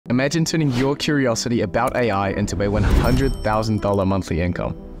Imagine turning your curiosity about AI into a $100,000 monthly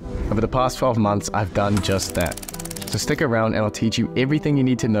income. Over the past 12 months, I've done just that. So stick around and I'll teach you everything you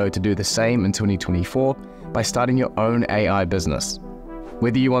need to know to do the same in 2024 by starting your own AI business.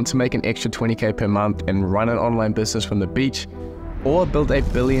 Whether you want to make an extra 20K per month and run an online business from the beach, or build a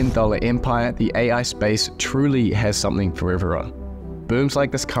billion-dollar empire, the AI space truly has something for everyone. Booms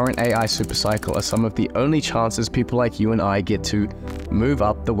like this current AI supercycle are some of the only chances people like you and I get to move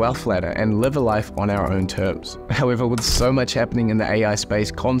up the wealth ladder and live a life on our own terms. However, with so much happening in the AI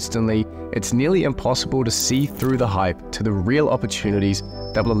space constantly, it's nearly impossible to see through the hype to the real opportunities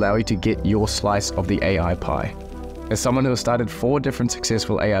that will allow you to get your slice of the AI pie. As someone who has started 4 different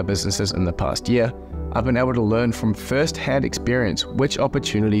successful AI businesses in the past year, I've been able to learn from first-hand experience which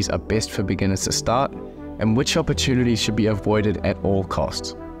opportunities are best for beginners to start and which opportunities should be avoided at all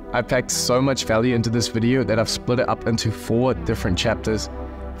costs. I've packed so much value into this video that I've split it up into 4 different chapters.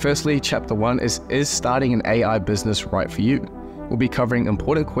 Firstly, chapter 1 is starting an AI business right for you? We'll be covering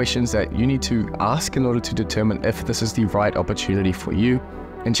important questions that you need to ask in order to determine if this is the right opportunity for you.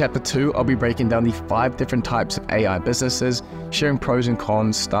 In chapter 2, I'll be breaking down the 5 different types of AI businesses, sharing pros and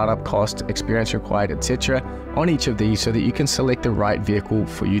cons, startup costs, experience required, etc. on each of these so that you can select the right vehicle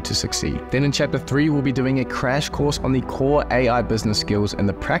for you to succeed. Then in chapter 3, we'll be doing a crash course on the core AI business skills in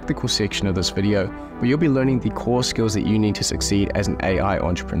the practical section of this video, where you'll be learning the core skills that you need to succeed as an AI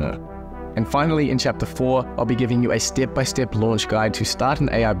entrepreneur. And finally, in chapter 4, I'll be giving you a step-by-step launch guide to start an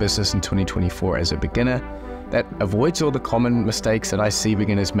AI business in 2024 as a beginner, that avoids all the common mistakes that I see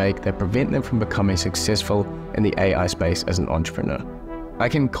beginners make that prevent them from becoming successful in the AI space as an entrepreneur. I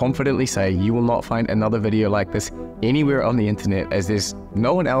can confidently say you will not find another video like this anywhere on the internet, as there's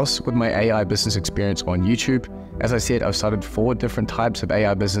no one else with my AI business experience on YouTube. As I said, I've started 4 different types of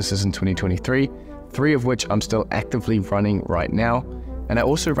AI businesses in 2023, 3 of which I'm still actively running right now. And I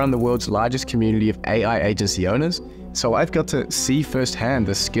also run the world's largest community of AI agency owners, so I've got to see firsthand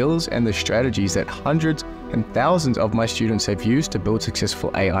the skills and the strategies that hundreds and thousands of my students have used to build successful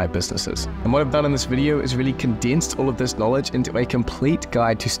AI businesses. And what I've done in this video is really condensed all of this knowledge into a complete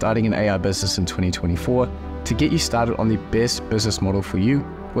guide to starting an AI business in 2024 to get you started on the best business model for you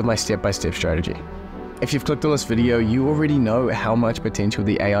with my step-by-step strategy. If you've clicked on this video, you already know how much potential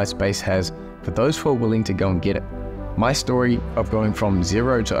the AI space has for those who are willing to go and get it. My story of going from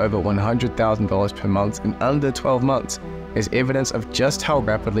 0 to over $100,000 per month in under 12 months is evidence of just how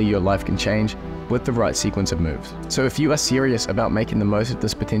rapidly your life can change with the right sequence of moves. So if you are serious about making the most of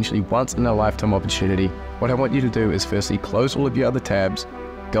this potentially once-in-a-lifetime opportunity, what I want you to do is firstly close all of your other tabs,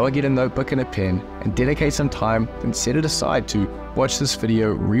 go and get a notebook and a pen, and dedicate some time and set it aside to watch this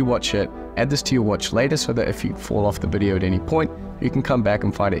video, rewatch it, add this to your watch later so that if you fall off the video at any point, you can come back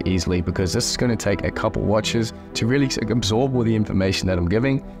and find it easily, because this is going to take a couple watches to really absorb all the information that I'm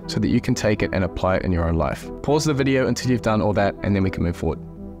giving so that you can take it and apply it in your own life. Pause the video until you've done all that and then we can move forward.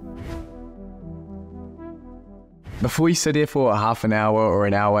 Before you sit here for a half an hour or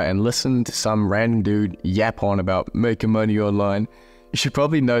an hour and listen to some random dude yap on about making money online, you should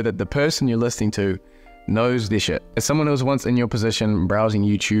probably know that the person you're listening to knows this shit. As someone who was once in your position browsing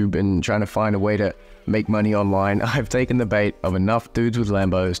YouTube and trying to find a way to make money online, I've taken the bait of enough dudes with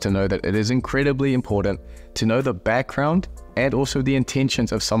Lambos to know that it is incredibly important to know the background and also the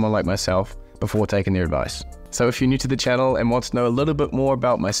intentions of someone like myself before taking their advice. So if you're new to the channel and want to know a little bit more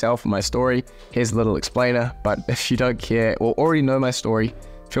about myself and my story, here's a little explainer. But if you don't care or already know my story,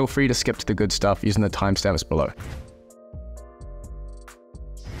 feel free to skip to the good stuff using the timestamps below.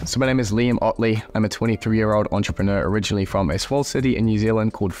 So my name is Liam Otley. I'm a 23-year-old entrepreneur originally from a small city in New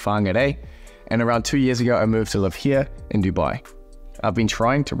Zealand called Whangarei. And around 2 years ago, I moved to live here in Dubai. I've been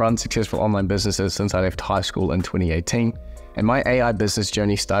trying to run successful online businesses since I left high school in 2018. And my AI business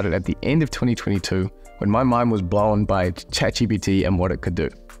journey started at the end of 2022 when my mind was blown by ChatGPT and what it could do.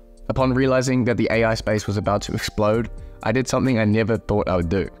 Upon realizing that the AI space was about to explode, I did something I never thought I would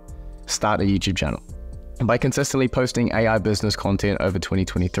do: start a YouTube channel. And by consistently posting AI business content over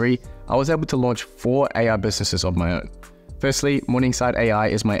 2023, I was able to launch 4 AI businesses of my own. Firstly, Morningside AI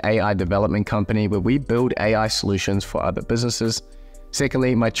is my AI development company where we build AI solutions for other businesses.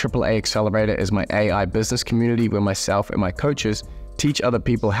 Secondly, my AAA Accelerator is my AI business community where myself and my coaches teach other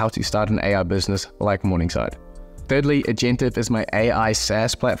people how to start an AI business like Morningside. Thirdly, Agentive is my AI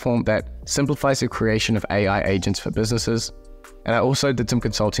SaaS platform that simplifies the creation of AI agents for businesses. And I also did some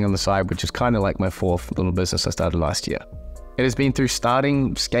consulting on the side, which is kind of like my 4th little business I started last year. It has been through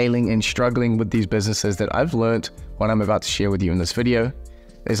starting, scaling, and struggling with these businesses that I've learned what I'm about to share with you in this video.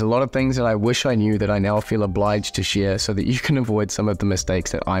 There's a lot of things that I wish I knew that I now feel obliged to share so that you can avoid some of the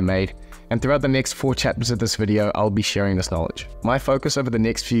mistakes that I made And throughout the next 4 chapters of this video, I'll be sharing this knowledge. My focus over the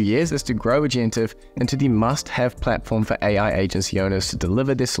next few years is to grow Agentive into the must-have platform for AI agency owners to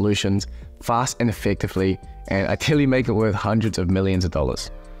deliver their solutions fast and effectively, and ideally make it worth hundreds of millions of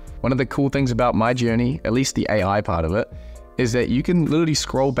dollars. One of the cool things about my journey, at least the AI part of it, is that you can literally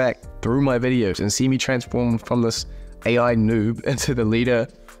scroll back through my videos and see me transform from this AI noob into the leader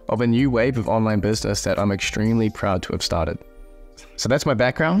of a new wave of online business that I'm extremely proud to have started. So that's my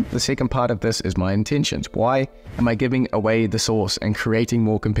background. The second part of this is my intentions. Why am I giving away the source and creating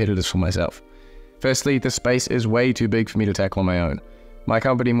more competitors for myself? Firstly, this space is way too big for me to tackle on my own. My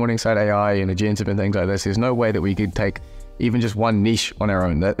company, Morningside AI and Agentive and things like this, there's no way that we could take even just one niche on our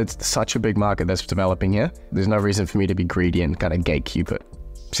own. It's such a big market that's developing here. There's no reason for me to be greedy and kind of gatekeep it.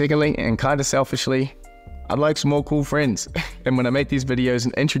 Secondly, and kind of selfishly, I'd like some more cool friends. And when I make these videos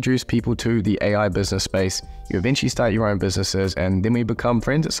and introduce people to the AI business space, you eventually start your own businesses and then we become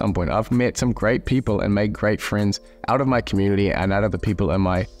friends at some point. I've met some great people and made great friends out of my community and out of the people in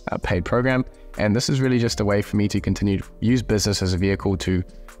my paid program. And this is really just a way for me to continue to use business as a vehicle to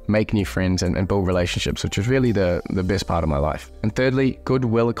make new friends and build relationships, which is really the best part of my life. And thirdly,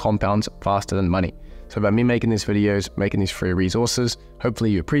 goodwill compounds faster than money. So by me making these videos, making these free resources,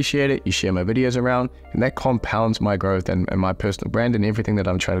 hopefully you appreciate it, you share my videos around, and that compounds my growth and my personal brand and everything that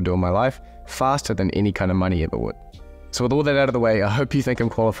I'm trying to do in my life faster than any kind of money ever would. So with all that out of the way, I hope you think I'm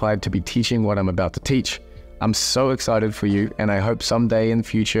qualified to be teaching what I'm about to teach. I'm so excited for you, and I hope someday in the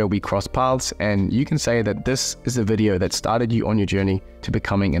future we cross paths and you can say that this is a video that started you on your journey to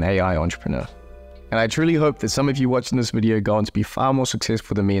becoming an AI entrepreneur. And I truly hope that some of you watching this video go on to be far more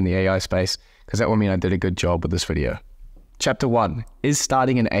successful than me in the AI space, because that will mean I did a good job with this video. Chapter 1, is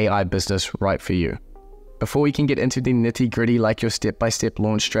starting an AI business right for you? Before we can get into the nitty-gritty like your step-by-step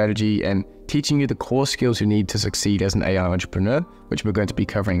launch strategy and teaching you the core skills you need to succeed as an AI entrepreneur, which we're going to be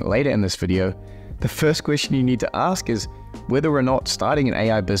covering later in this video, the first question you need to ask is whether or not starting an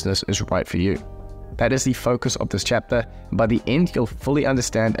AI business is right for you. That is the focus of this chapter, and by the end you'll fully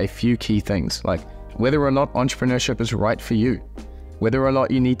understand a few key things, like whether or not entrepreneurship is right for you, whether or not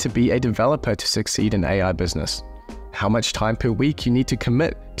you need to be a developer to succeed in AI business, how much time per week you need to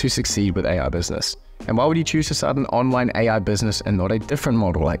commit to succeed with AI business, and why would you choose to start an online AI business and not a different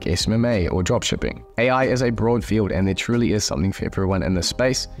model like SMMA or dropshipping. AI is a broad field and there truly is something for everyone in this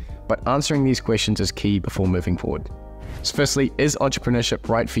space, but answering these questions is key before moving forward. So firstly, is entrepreneurship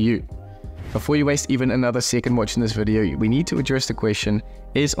right for you? Before you waste even another second watching this video, we need to address the question,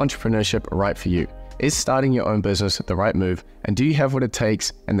 is entrepreneurship right for you? Is starting your own business the right move, and do you have what it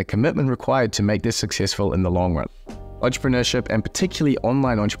takes and the commitment required to make this successful in the long run? Entrepreneurship, and particularly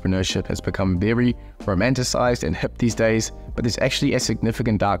online entrepreneurship, has become very romanticized and hip these days, but there's actually a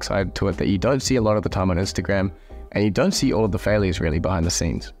significant dark side to it that you don't see a lot of the time on Instagram, and you don't see all of the failures really behind the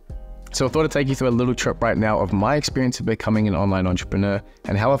scenes. So I thought I'd take you through a little trip right now of my experience of becoming an online entrepreneur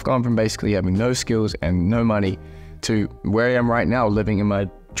and how I've gone from basically having no skills and no money to where I am right now, living in my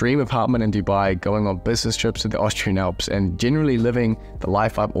dream apartment in Dubai, going on business trips to the Austrian Alps, and generally living the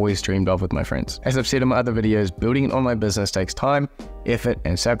life I've always dreamed of with my friends. As I've said in my other videos, building an online business takes time, effort,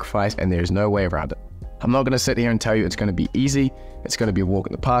 and sacrifice, and there's no way around it. I'm not going to sit here and tell you it's going to be easy, it's going to be a walk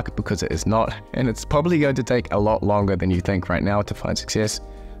in the park, because it is not, and it's probably going to take a lot longer than you think right now to find success.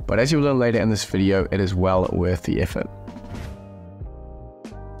 But as you'll learn later in this video, it is well worth the effort.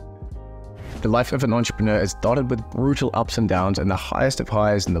 The life of an entrepreneur is dotted with brutal ups and downs and the highest of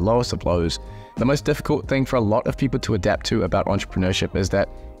highs and the lowest of lows. The most difficult thing for a lot of people to adapt to about entrepreneurship is that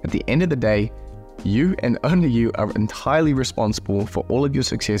at the end of the day, you and only you are entirely responsible for all of your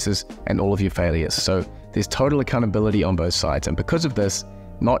successes and all of your failures. So there's total accountability on both sides. And because of this,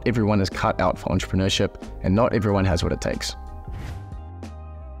 not everyone is cut out for entrepreneurship and not everyone has what it takes.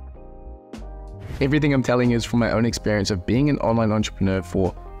 Everything I'm telling you is from my own experience of being an online entrepreneur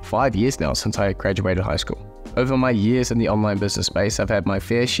for 5 years now since I graduated high school. Over my years in the online business space, I've had my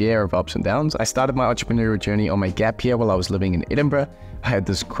fair share of ups and downs. I started my entrepreneurial journey on my gap year while I was living in Edinburgh. I had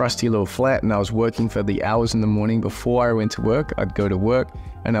this crusty little flat and I was working for the hours in the morning before I went to work. I'd go to work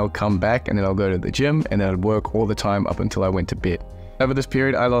and I would come back and then I'll go to the gym and then I'd work all the time up until I went to bed. Over this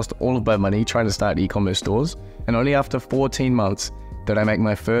period, I lost all of my money trying to start e-commerce stores, and only after 14 months did I make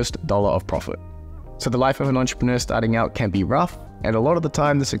my first dollar of profit. So the life of an entrepreneur starting out can be rough, and a lot of the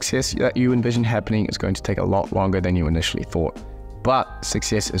time the success that you envision happening is going to take a lot longer than you initially thought. But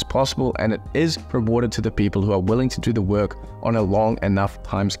success is possible, and it is rewarded to the people who are willing to do the work on a long enough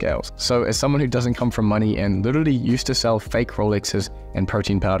timescales. So as someone who doesn't come from money and literally used to sell fake Rolexes and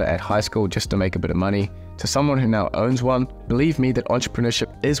protein powder at high school just to make a bit of money, to someone who now owns one, believe me that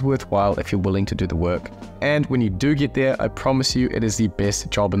entrepreneurship is worthwhile if you're willing to do the work. And when you do get there, I promise you it is the best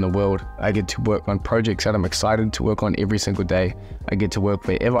job in the world. I get to work on projects that I'm excited to work on every single day. I get to work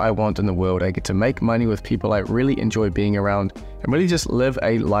wherever I want in the world. I get to make money with people I really enjoy being around and really just live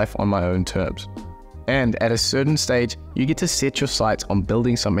a life on my own terms. And at a certain stage, you get to set your sights on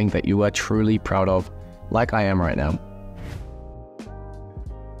building something that you are truly proud of, like I am right now.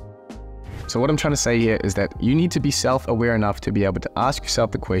 So what I'm trying to say here is that you need to be self-aware enough to be able to ask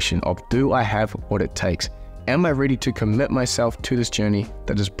yourself the question of, do I have what it takes? Am I ready to commit myself to this journey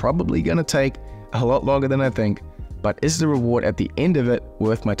that is probably going to take a lot longer than I think, but is the reward at the end of it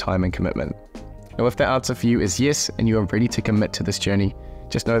worth my time and commitment? Now, if the answer for you is yes, and you are ready to commit to this journey,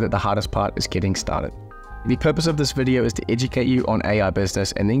 just know that the hardest part is getting started. The purpose of this video is to educate you on AI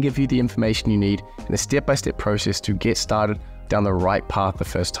business and then give you the information you need and a step-by-step process to get started down the right path the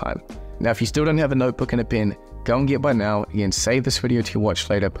first time. Now, if you still don't have a notebook and a pen, go and get one now. Again, save this video to watch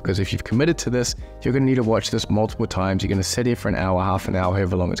later, because if you've committed to this, you're going to need to watch this multiple times. You're going to sit here for an hour, half an hour,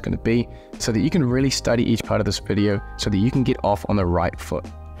 however long it's going to be, so that you can really study each part of this video so that you can get off on the right foot.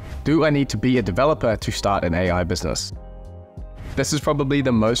 Do I need to be a developer to start an AI business? This is probably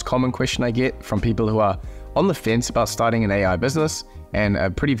the most common question I get from people who are on the fence about starting an AI business, and a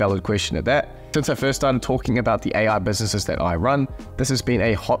pretty valid question at that. Since I first started talking about the AI businesses that I run, this has been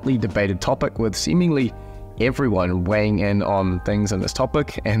a hotly debated topic, with seemingly everyone weighing in on things on this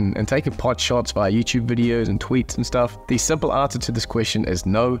topic and taking pot shots via YouTube videos and tweets and stuff. The simple answer to this question is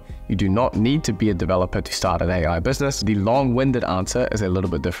no, you do not need to be a developer to start an AI business. The long-winded answer is a little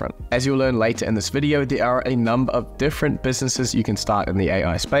bit different. As you'll learn later in this video, there are a number of different businesses you can start in the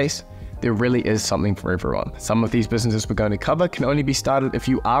AI space. There really is something for everyone. Some of these businesses we're going to cover can only be started if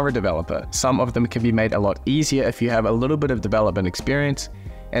you are a developer. Some of them can be made a lot easier if you have a little bit of development experience,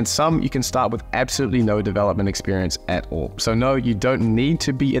 and some you can start with absolutely no development experience at all. So no, you don't need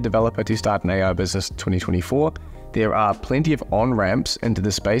to be a developer to start an AI business in 2024. There are plenty of on-ramps into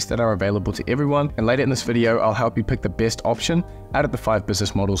the space that are available to everyone, and later in this video, I'll help you pick the best option out of the 5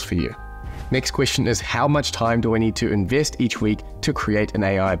 business models for you. Next question is, how much time do I need to invest each week to create an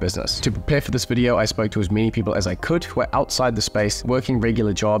AI business? To prepare for this video, I spoke to as many people as I could who are outside the space, working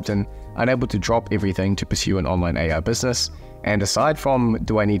regular jobs and unable to drop everything to pursue an online AI business. And aside from,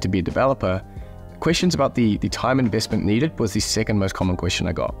 do I need to be a developer? Questions about the time investment needed was the second most common question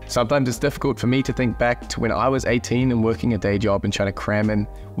I got. Sometimes it's difficult for me to think back to when I was 18 and working a day job and trying to cram in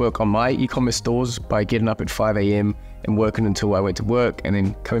work on my e-commerce stores by getting up at 5 AM and working until I went to work, and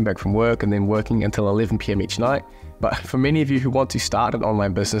then coming back from work and then working until 11 PM each night. But for many of you who want to start an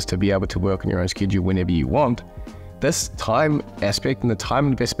online business to be able to work on your own schedule whenever you want, this time aspect and the time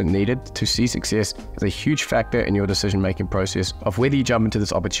investment needed to see success is a huge factor in your decision-making process of whether you jump into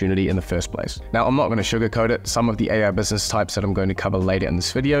this opportunity in the first place. Now, I'm not going to sugarcoat it. Some of the AI business types that I'm going to cover later in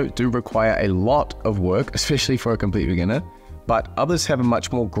this video do require a lot of work, especially for a complete beginner, but others have a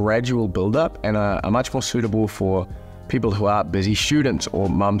much more gradual build-up and are much more suitable for people who are busy students or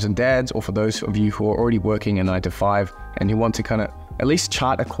mums and dads, or for those of you who are already working a 9 to 5 and who want to kind of at least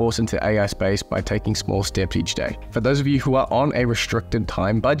chart a course into AI space by taking small steps each day. For those of you who are on a restricted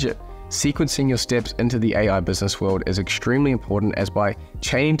time budget, sequencing your steps into the AI business world is extremely important, as by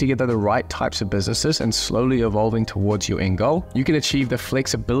chaining together the right types of businesses and slowly evolving towards your end goal, you can achieve the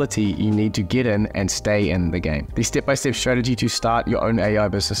flexibility you need to get in and stay in the game. The step-by-step strategy to start your own AI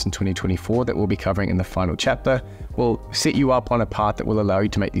business in 2024 that we'll be covering in the final chapter will set you up on a path that will allow you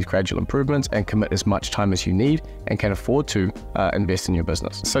to make these gradual improvements and commit as much time as you need and can afford to invest in your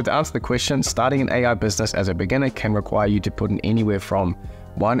business. So to answer the question, starting an AI business as a beginner can require you to put in anywhere from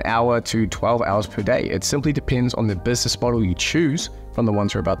 1 hour to 12 hours per day. It simply depends on the business model you choose from the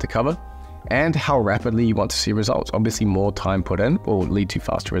ones we're about to cover and how rapidly you want to see results. Obviously, more time put in will lead to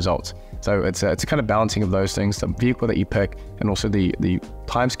faster results. So it's a kind of balancing of those things, the vehicle that you pick and also the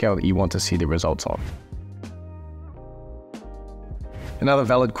time scale that you want to see the results on. Another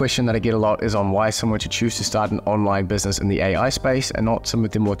valid question that I get a lot is on why someone should choose to start an online business in the AI space and not some of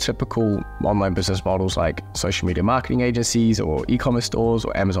the more typical online business models like social media marketing agencies or e-commerce stores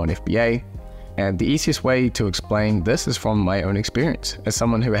or Amazon FBA. And the easiest way to explain this is from my own experience. As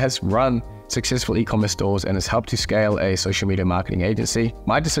someone who has run successful e-commerce stores and has helped to scale a social media marketing agency,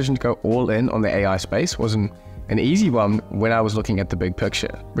 my decision to go all in on the AI space wasn't an easy one when I was looking at the big picture.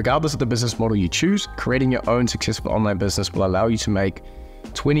 Regardless of the business model you choose, creating your own successful online business will allow you to make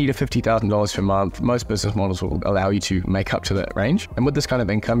 $20,000 to $50,000 per month. Most business models will allow you to make up to that range. And with this kind of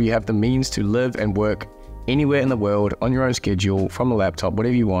income, you have the means to live and work anywhere in the world on your own schedule, from a laptop,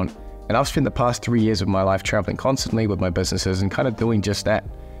 whatever you want. And I've spent the past 3 years of my life traveling constantly with my businesses and kind of doing just that.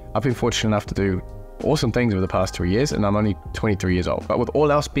 I've been fortunate enough to do awesome things over the past 3 years, and I'm only 23 years old. But with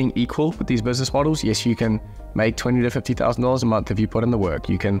all else being equal with these business models, yes, you can make $20,000 to $50,000 a month if you put in the work.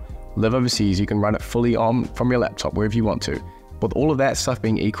 You can live overseas, you can run it fully on from your laptop, wherever you want to. With all of that stuff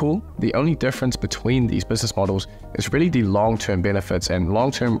being equal, the only difference between these business models is really the long-term benefits and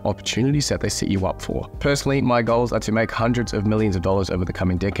long-term opportunities that they set you up for. Personally, my goals are to make hundreds of millions of dollars over the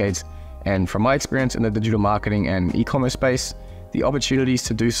coming decades. And from my experience in the digital marketing and e-commerce space, the opportunities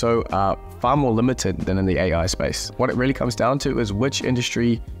to do so are far more limited than in the AI space. What it really comes down to is which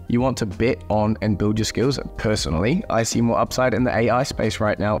industry you want to bet on and build your skills in. Personally, I see more upside in the AI space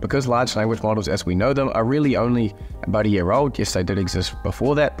right now because large language models as we know them are really only about a year old. Yes, they did exist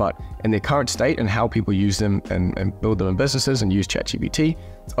before that, but in their current state and how people use them and build them in businesses and use ChatGPT,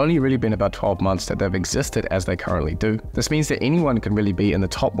 it's only really been about 12 months that they've existed as they currently do. This means that anyone can really be in the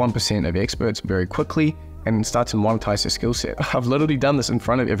top 1% of experts very quickly and start to monetize their skill set. I've literally done this in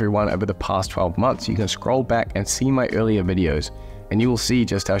front of everyone over the past 12 months. You can scroll back and see my earlier videos, and you will see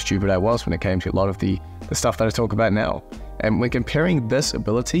just how stupid I was when it came to a lot of the stuff that I talk about now. And when comparing this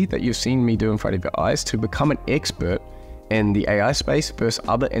ability that you've seen me do in front of your eyes to become an expert in the AI space versus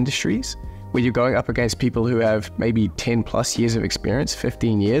other industries, where you're going up against people who have maybe 10 plus years of experience,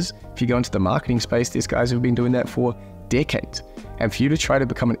 15 years. If you go into the marketing space, these guys have been doing that for decades. And for you to try to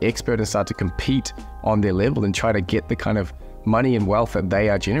become an expert and start to compete on their level and try to get the kind of money and wealth that they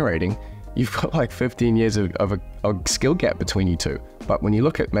are generating, you've got like 15 years of a skill gap between you two. But when you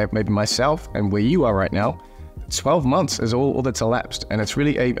look at maybe myself and where you are right now, 12 months is all that's elapsed. And it's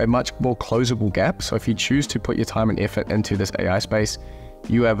really a much more closable gap. So if you choose to put your time and effort into this AI space,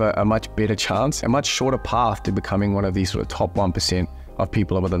 you have a much better chance, a much shorter path to becoming one of these sort of top 1% of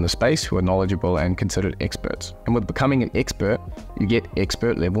people within the space who are knowledgeable and considered experts. And with becoming an expert, you get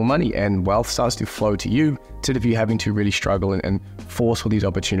expert level money and wealth starts to flow to you instead of you having to really struggle and force all these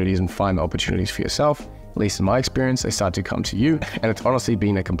opportunities and find the opportunities for yourself. At least in my experience, they start to come to you. And it's honestly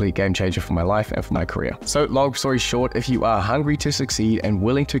been a complete game changer for my life and for my career. So long story short, if you are hungry to succeed and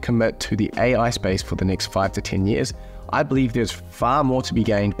willing to commit to the AI space for the next 5 to 10 years, I believe there's far more to be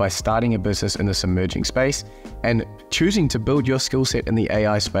gained by starting a business in this emerging space and choosing to build your skill set in the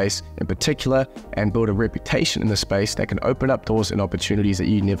AI space in particular and build a reputation in the space that can open up doors and opportunities that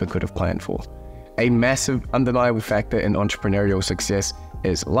you never could have planned for. A massive undeniable factor in entrepreneurial success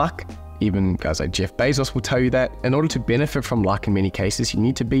is luck. Even guys like Jeff Bezos will tell you that in order to benefit from luck in many cases, you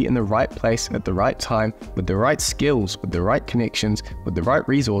need to be in the right place at the right time with the right skills, with the right connections, with the right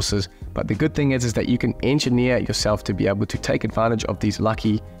resources. But the good thing is that you can engineer yourself to be able to take advantage of these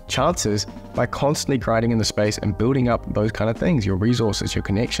lucky chances by constantly grinding in the space and building up those kind of things, your resources, your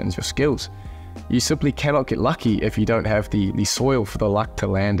connections, your skills. You simply cannot get lucky if you don't have the soil for the luck to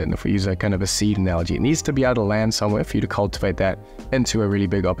land in. If we use a kind of a seed analogy, it needs to be able to land somewhere for you to cultivate that into a really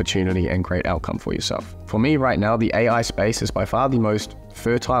big opportunity and great outcome for yourself. For me right now, the AI space is by far the most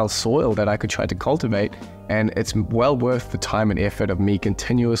fertile soil that I could try to cultivate, and it's well worth the time and effort of me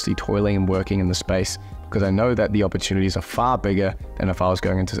continuously toiling and working in the space, because I know that the opportunities are far bigger than if I was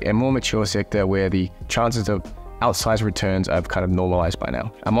going into a more mature sector where the chances of outsized returns I've kind of normalized by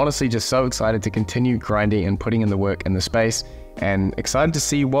now. I'm honestly just so excited to continue grinding and putting in the work in the space, and excited to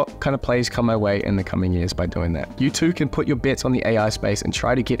see what kind of plays come my way in the coming years by doing that. You too can put your bets on the AI space and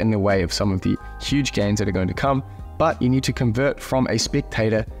try to get in the way of some of the huge gains that are going to come, but you need to convert from a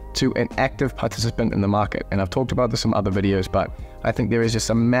spectator to an active participant in the market. And I've talked about this in other videos, but I think there is just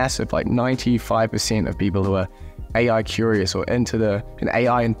a massive, like 95% of people who are AI curious or into an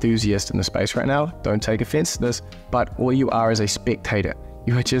AI enthusiast in the space right now. Don't take offense to this, but all you are is a spectator.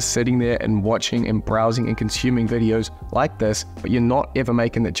 You are just sitting there and watching and browsing and consuming videos like this, but you're not ever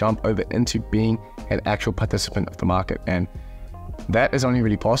making the jump over into being an actual participant of the market. And that is only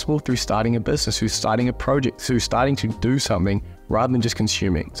really possible through starting a business, through starting a project, through starting to do something rather than just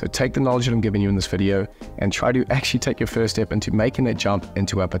consuming. So take the knowledge that I'm giving you in this video and try to actually take your first step into making that jump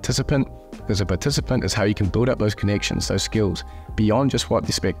into a participant, because a participant is how you can build up those connections, those skills beyond just what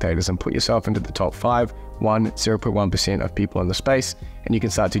the spectators, and put yourself into the top 0.1% of people in the space, and you can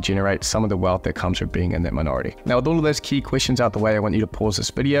start to generate some of the wealth that comes from being in that minority. Now, with all of those key questions out the way, I want you to pause this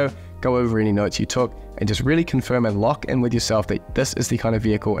video, go over any notes you took, and just really confirm and lock in with yourself that this is the kind of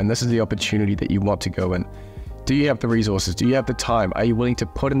vehicle and this is the opportunity that you want to go in. Do you have the resources? Do you have the time? Are you willing to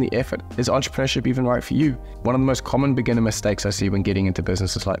put in the effort? Is entrepreneurship even right for you? One of the most common beginner mistakes I see when getting into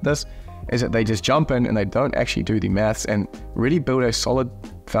businesses like this is that they just jump in and they don't actually do the maths and really build a solid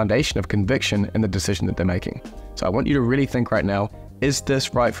foundation of conviction in the decision that they're making. So I want you to really think right now, is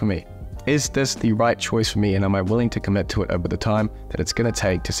this right for me? Is this the right choice for me? And am I willing to commit to it over the time that it's going to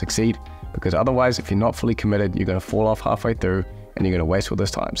take to succeed? Because otherwise, if you're not fully committed, you're going to fall off halfway through and you're going to waste all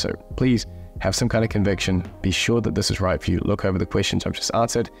this time. So please have some kind of conviction, be sure that this is right for you, look over the questions I've just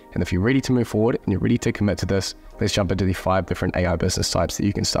answered, and if you're ready to move forward and you're ready to commit to this, let's jump into the 5 different AI business types that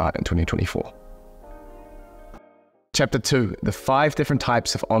you can start in 2024. Chapter 2, the 5 different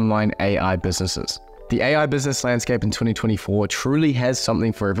types of online AI businesses. The AI business landscape in 2024 truly has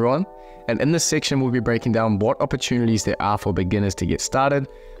something for everyone, and in this section we'll be breaking down what opportunities there are for beginners to get started,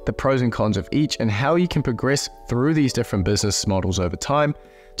 the pros and cons of each, and how you can progress through these different business models over time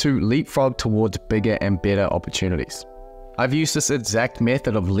to leapfrog towards bigger and better opportunities. I've used this exact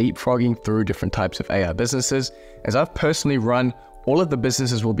method of leapfrogging through different types of AI businesses, as I've personally run all of the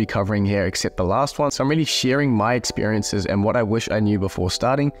businesses we'll be covering here except the last one, so I'm really sharing my experiences and what I wish I knew before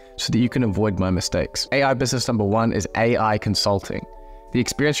starting so that you can avoid my mistakes. AI business number 1 is AI consulting. The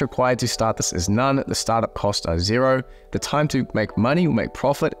experience required to start this is none, the startup costs are 0, the time to make money or make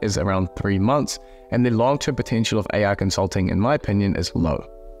profit is around 3 months, and the long-term potential of AI consulting, in my opinion, is low.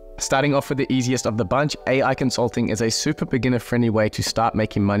 Starting off with the easiest of the bunch, AI consulting is a super beginner-friendly way to start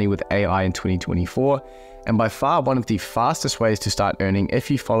making money with AI in 2024, and by far one of the fastest ways to start earning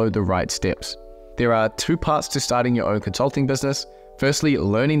if you follow the right steps. There are 2 parts to starting your own consulting business. Firstly,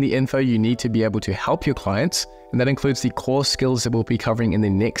 learning the info you need to be able to help your clients, and that includes the core skills that we'll be covering in the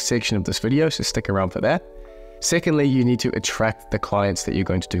next section of this video, so stick around for that. Secondly, you need to attract the clients that you're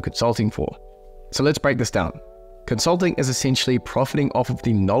going to do consulting for. So let's break this down. Consulting is essentially profiting off of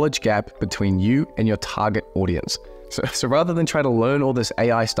the knowledge gap between you and your target audience. So rather than try to learn all this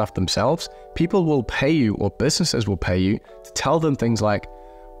AI stuff themselves, people will pay you, or businesses will pay you, to tell them things like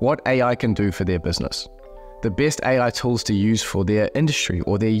what AI can do for their business, the best AI tools to use for their industry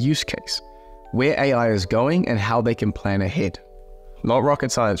or their use case, where AI is going and how they can plan ahead. Not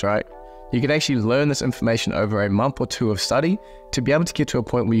rocket science, right? You can actually learn this information over a month or 2 of study to be able to get to a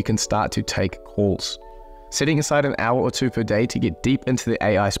point where you can start to take calls. Setting aside an hour or 2 per day to get deep into the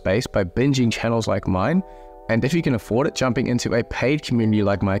AI space by binging channels like mine, and if you can afford it, jumping into a paid community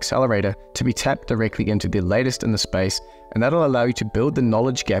like my accelerator to be tapped directly into the latest in the space, and that'll allow you to build the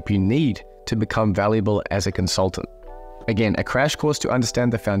knowledge gap you need to become valuable as a consultant. Again, a crash course to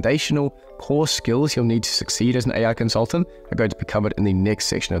understand the foundational core skills you'll need to succeed as an AI consultant are going to be covered in the next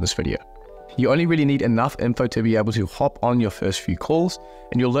section of this video. You only really need enough info to be able to hop on your first few calls,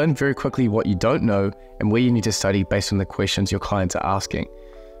 and you'll learn very quickly what you don't know and where you need to study based on the questions your clients are asking.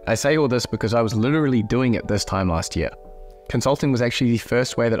 I say all this because I was literally doing it this time last year. Consulting was actually the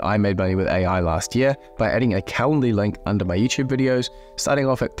first way that I made money with AI last year by adding a Calendly link under my YouTube videos, starting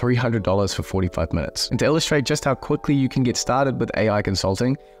off at $300 for 45 minutes. And to illustrate just how quickly you can get started with AI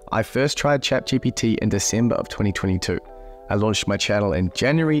consulting, I first tried ChatGPT in December of 2022. I launched my channel in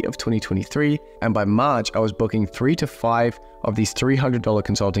January of 2023, and by March, I was booking 3 to 5 of these $300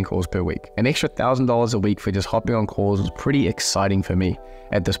 consulting calls per week. An extra $1,000 a week for just hopping on calls was pretty exciting for me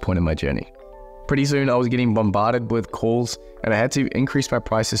at this point in my journey. Pretty soon, I was getting bombarded with calls, and I had to increase my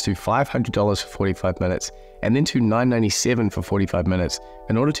prices to $500 for 45 minutes, and then to $997 for 45 minutes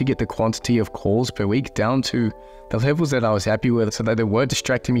in order to get the quantity of calls per week down to the levels that I was happy with, so that they weren't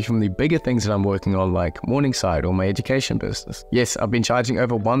distracting me from the bigger things that I'm working on, like Morningside or my education business. Yes, I've been charging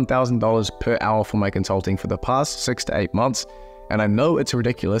over $1,000 per hour for my consulting for the past 6 to 8 months, and I know it's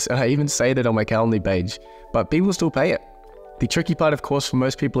ridiculous, and I even say that on my Calendly page, but people still pay it. The tricky part, of course, for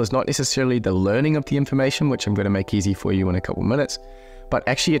most people is not necessarily the learning of the information, which I'm going to make easy for you in a couple minutes, but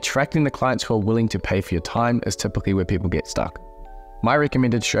actually attracting the clients who are willing to pay for your time is typically where people get stuck. My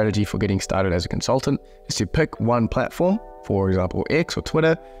recommended strategy for getting started as a consultant is to pick one platform, for example X or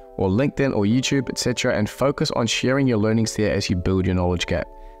Twitter or LinkedIn or YouTube, etc., and focus on sharing your learnings there as you build your knowledge gap.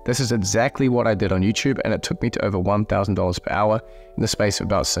 This is exactly what I did on YouTube, and it took me to over $1,000 per hour in the space of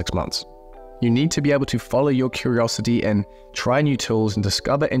about 6 months. You need to be able to follow your curiosity and try new tools and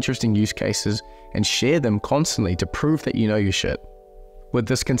discover interesting use cases and share them constantly to prove that you know your shit. With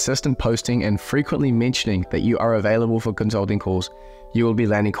this consistent posting and frequently mentioning that you are available for consulting calls, you will be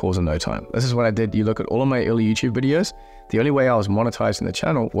landing calls in no time. This is what I did. You look at all of my early YouTube videos, the only way I was monetizing the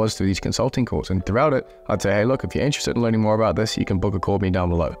channel was through these consulting calls. And throughout it, I'd say, hey, look, if you're interested in learning more about this, you can book a call with me down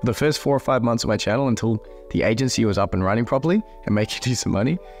below. For the first 4 or 5 months of my channel, until the agency was up and running properly and making decent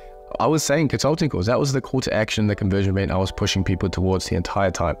money, I was saying consulting calls. That was the call to action, the conversion rate I was pushing people towards the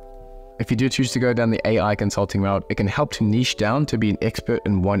entire time. If you do choose to go down the AI consulting route, it can help to niche down to be an expert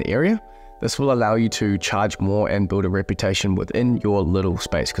in one area. This will allow you to charge more and build a reputation within your little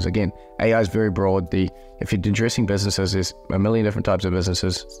space. Because again, AI is very broad. If you're addressing businesses, there's a million different types of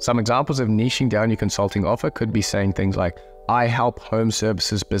businesses. Some examples of niching down your consulting offer could be saying things like, I help home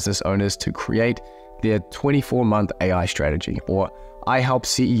services business owners to create their 24-month AI strategy, or I help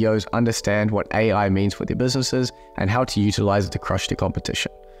CEOs understand what AI means for their businesses and how to utilize it to crush their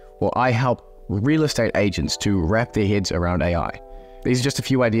competition. or I help real estate agents to wrap their heads around AI. These are just a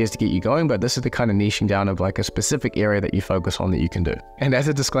few ideas to get you going, but this is the kind of niching down of like a specific area that you focus on that you can do. And as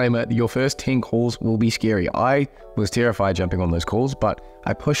a disclaimer, your first 10 calls will be scary. I was terrified jumping on those calls, but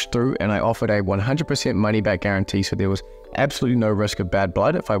I pushed through and I offered a 100% money back guarantee, so there was absolutely no risk of bad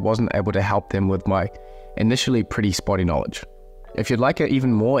blood if I wasn't able to help them with my initially pretty spotty knowledge. If you'd like an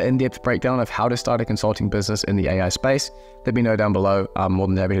even more in-depth breakdown of how to start a consulting business in the AI space, let me know down below. I'm more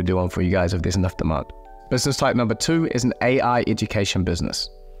than happy to do one for you guys if there's enough demand. Business type number 2 is an AI education business.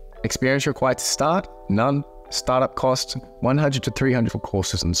 Experience required to start? None. Startup costs 100 to 300 for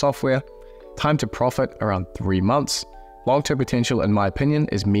courses and software. Time to profit around 3 months. Long-term potential, in my opinion,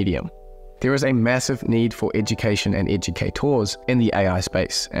 is medium. There is a massive need for education and educators in the AI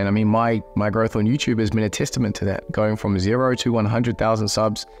space. And I mean, my growth on YouTube has been a testament to that, going from 0 to 100,000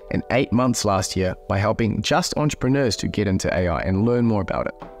 subs in 8 months last year by helping just entrepreneurs to get into AI and learn more about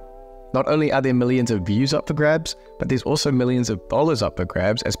it. Not only are there millions of views up for grabs, but there's also millions of dollars up for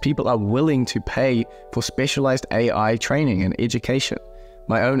grabs as people are willing to pay for specialized AI training and education.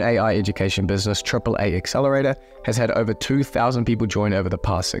 My own AI education business, AAA Accelerator, has had over 2,000 people join over the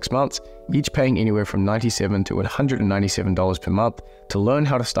past 6 months, each paying anywhere from $97 to $197 per month to learn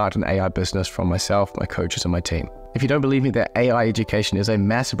how to start an AI business from myself, my coaches, and my team. If you don't believe me that AI education is a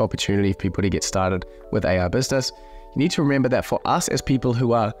massive opportunity for people to get started with AI business, you need to remember that for us as people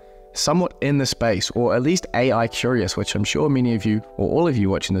who are somewhat in the space, or at least AI curious, which I'm sure many of you or all of you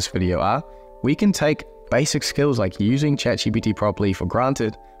watching this video are, we can take basic skills like using ChatGPT properly for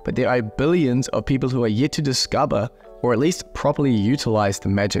granted, but there are billions of people who are yet to discover or at least properly utilize the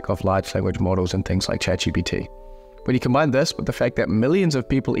magic of large language models and things like ChatGPT. When you combine this with the fact that millions of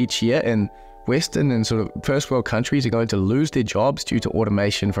people each year in Western and sort of first world countries are going to lose their jobs due to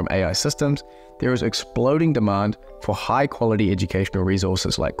automation from AI systems, there is exploding demand for high quality educational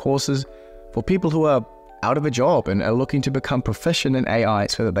resources like courses for people who are out of a job and are looking to become proficient in AI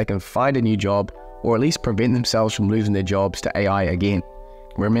so that they can find a new job or at least prevent themselves from losing their jobs to AI again.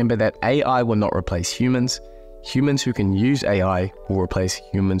 Remember that AI will not replace humans. Humans who can use AI will replace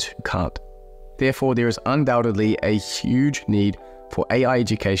humans who can't. Therefore, there is undoubtedly a huge need for AI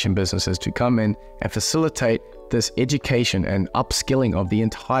education businesses to come in and facilitate this education and upskilling of the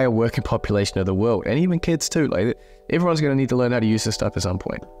entire working population of the world, and even kids too. Like, everyone's going to need to learn how to use this stuff at some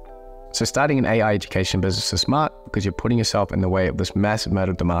point. So starting an AI education business is smart because you're putting yourself in the way of this massive amount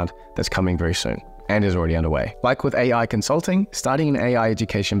of demand that's coming very soon and is already underway. Like with AI consulting, starting an AI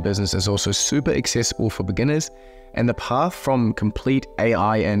education business is also super accessible for beginners, and the path from complete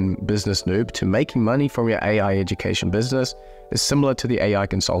AI and business noob to making money from your AI education business is similar to the AI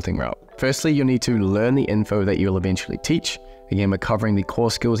consulting route. Firstly, you'll need to learn the info that you'll eventually teach. Again, we're covering the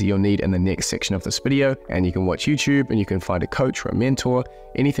core skills that you'll need in the next section of this video, and you can watch YouTube and you can find a coach or a mentor,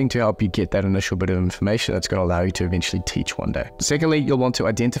 anything to help you get that initial bit of information that's going to allow you to eventually teach one day. Secondly, you'll want to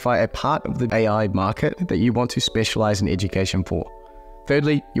identify a part of the AI market that you want to specialize in education for.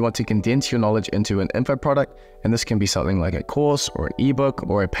 Thirdly, you want to condense your knowledge into an info product, and this can be something like a course or an ebook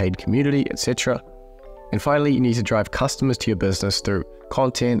or a paid community, etc. And finally, you need to drive customers to your business through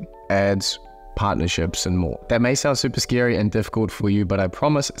content, ads, partnerships, and more. That may sound super scary and difficult for you, but I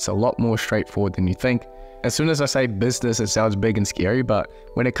promise it's a lot more straightforward than you think. As soon as I say business, it sounds big and scary, but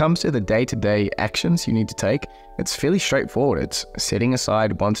when it comes to the day-to-day actions you need to take, it's fairly straightforward. It's setting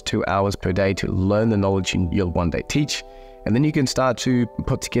aside 1 to 2 hours per day to learn the knowledge you'll one day teach, and then you can start to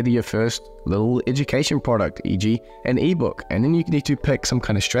put together your first little education product, e.g. an ebook. And then you need to pick some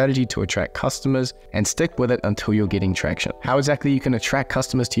kind of strategy to attract customers and stick with it until you're getting traction. How exactly you can attract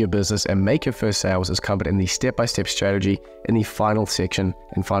customers to your business and make your first sales is covered in the step-by-step strategy in the final section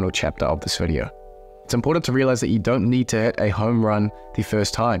and final chapter of this video. It's important to realize that you don't need to hit a home run the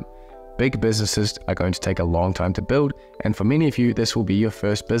first time. Big businesses are going to take a long time to build, and for many of you, this will be your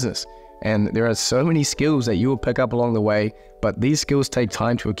first business. And there are so many skills that you will pick up along the way, but these skills take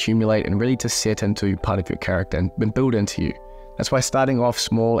time to accumulate and really to set into part of your character and build into you. That's why starting off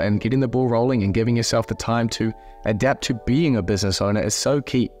small and getting the ball rolling and giving yourself the time to adapt to being a business owner is so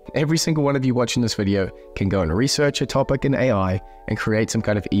key. Every single one of you watching this video can go and research a topic in AI and create some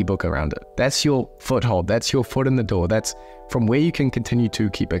kind of ebook around it. That's your foothold. That's your foot in the door. That's from where you can continue to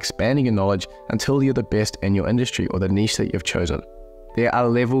keep expanding your knowledge until you're the best in your industry or the niche that you've chosen. There are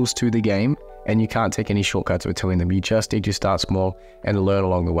levels to the game, and you can't take any shortcuts between them. You just need to start small and learn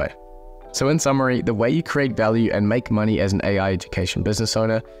along the way. So in summary, the way you create value and make money as an AI education business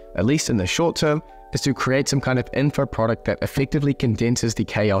owner, at least in the short term, is to create some kind of info product that effectively condenses the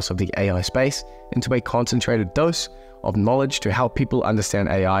chaos of the AI space into a concentrated dose of knowledge to help people understand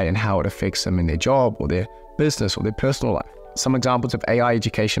AI and how it affects them in their job or their business or their personal life. Some examples of AI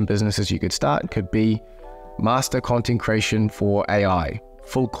education businesses you could start could be master content creation for AI,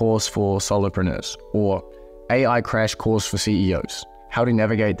 full course for solopreneurs, or AI crash course for CEOs, how to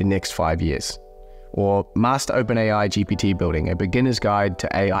navigate the next 5 years, or master OpenAI GPT building, a beginner's guide to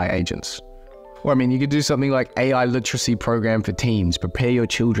AI agents. Or you could do something like AI literacy program for teens, prepare your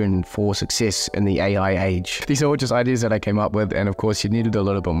children for success in the AI age. These are all just ideas that I came up with, and of course you need to do a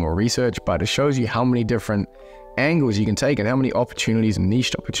little bit more research, but it shows you how many different angles you can take and how many opportunities and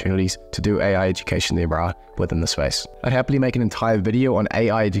niche opportunities to do AI education there are within the space. I'd happily make an entire video on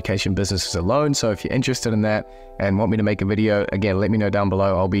AI education businesses alone, so if you're interested in that and want me to make a video, again, let me know down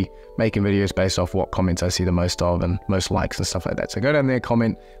below. I'll be making videos based off what comments I see the most of and most likes and stuff like that. So go down there,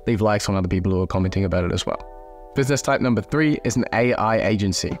 comment, leave likes on other people who are commenting about it as well. Business type number 3 is an AI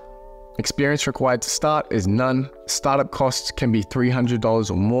agency. Experience required to start is none. Startup costs can be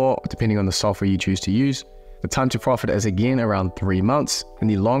 $300 or more, depending on the software you choose to use. The time to profit is again around 3 months, and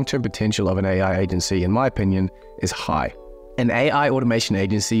the long-term potential of an AI agency, in my opinion, is high. An AI automation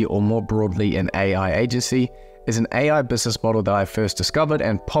agency, or more broadly an AI agency, is an AI business model that I first discovered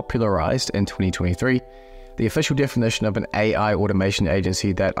and popularized in 2023. The official definition of an AI automation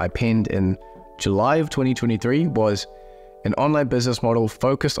agency that I penned in July of 2023 was an online business model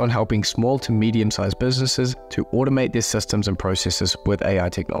focused on helping small to medium-sized businesses to automate their systems and processes with AI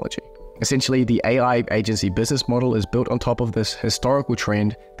technology. Essentially, the AI agency business model is built on top of this historical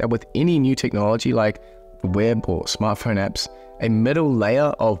trend that with any new technology like web or smartphone apps, a middle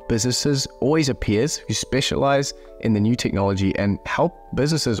layer of businesses always appears who specialize in the new technology and help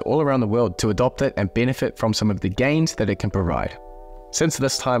businesses all around the world to adopt it and benefit from some of the gains that it can provide. Since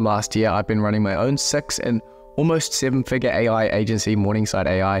this time last year, I've been running my own 6 and almost 7-figure AI agency, Morningside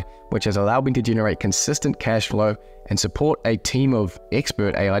AI, which has allowed me to generate consistent cash flow and support a team of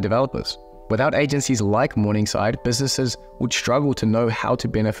expert AI developers. Without agencies like Morningside, businesses would struggle to know how to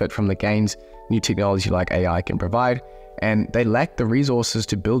benefit from the gains new technology like AI can provide, and they lack the resources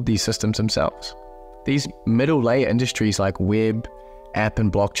to build these systems themselves. These middle layer industries like web, app,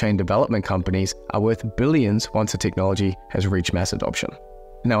 and blockchain development companies are worth billions once the technology has reached mass adoption.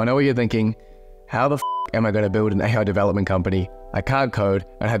 Now, I know what you're thinking, how the am I going to build an AI development company? I can't code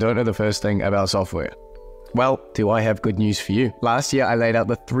and I don't know the first thing about software. Well, do I have good news for you? Last year, I laid out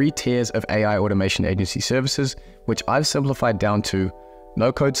the 3 tiers of AI automation agency services, which I've simplified down to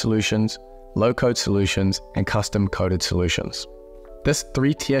no-code solutions, low-code solutions, and custom-coded solutions. This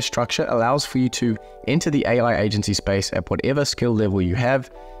 3-tier structure allows for you to enter the AI agency space at whatever skill level you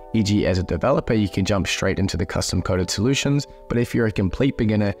have, e.g. as a developer, you can jump straight into the custom-coded solutions, but if you're a complete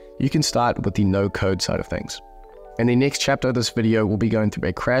beginner, you can start with the no-code side of things. In the next chapter of this video, we'll be going through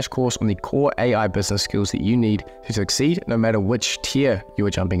a crash course on the core AI business skills that you need to succeed no matter which tier you are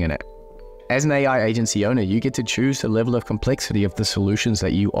jumping in at. As an AI agency owner, you get to choose the level of complexity of the solutions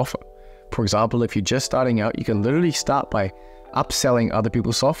that you offer. For example, if you're just starting out, you can literally start by upselling other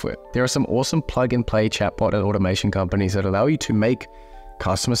people's software. There are some awesome plug-and-play chatbot and automation companies that allow you to make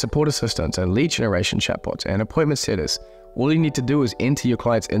customer support assistants and lead generation chatbots and appointment setters. All you need to do is enter your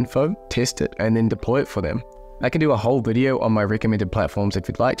client's info, test it, and then deploy it for them. I can do a whole video on my recommended platforms if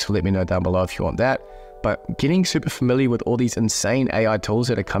you'd like, so let me know down below if you want that. But getting super familiar with all these insane AI tools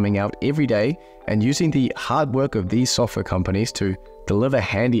that are coming out every day and using the hard work of these software companies to deliver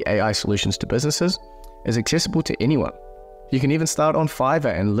handy AI solutions to businesses is accessible to anyone. You can even start on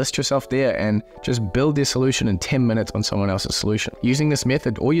Fiverr and list yourself there and just build their solution in 10 minutes on someone else's solution. Using this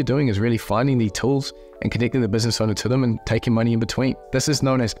method, all you're doing is really finding the tools and connecting the business owner to them and taking money in between. This is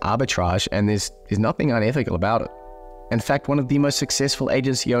known as arbitrage, and there's nothing unethical about it. In fact, one of the most successful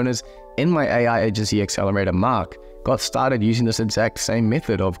agency owners in my AI agency accelerator, Mark, got started using this exact same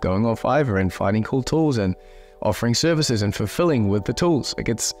method of going on Fiverr and finding cool tools and offering services and fulfilling with the tools.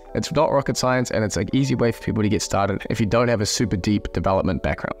 It's not rocket science, and it's an easy way for people to get started if you don't have a super deep development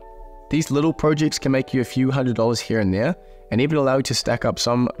background. These little projects can make you a few $100s here and there, and even allow you to stack up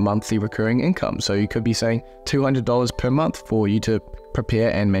some monthly recurring income. So you could be saying $200 per month for you to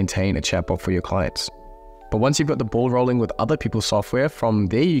prepare and maintain a chatbot for your clients. But once you've got the ball rolling with other people's software, from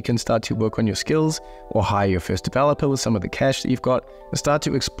there you can start to work on your skills or hire your first developer with some of the cash that you've got and start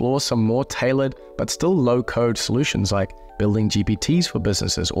to explore some more tailored but still low-code solutions like building GPTs for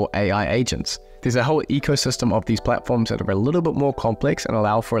businesses or AI agents. There's a whole ecosystem of these platforms that are a little bit more complex and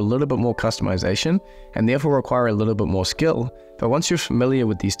allow for a little bit more customization and therefore require a little bit more skill. But once you're familiar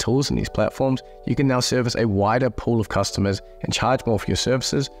with these tools and these platforms, you can now service a wider pool of customers and charge more for your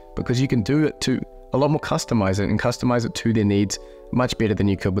services because you can do it to a lot more customize it and customize it to their needs much better than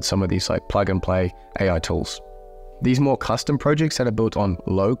you could with some of these like plug and play AI tools. These more custom projects that are built on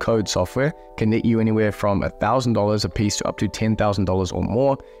low-code software can net you anywhere from $1,000 a piece to up to $10,000 or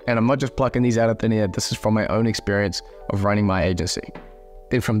more. And I'm not just plucking these out of thin air, this is from my own experience of running my agency.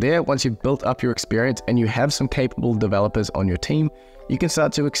 Then from there, once you've built up your experience and you have some capable developers on your team, you can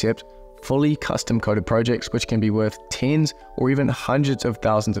start to accept fully custom coded projects, which can be worth tens or even hundreds of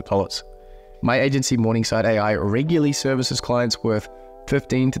thousands of dollars. My agency, Morningside AI, regularly services clients worth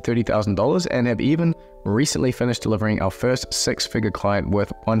 $15,000 to $30,000 and have even recently finished delivering our first six-figure client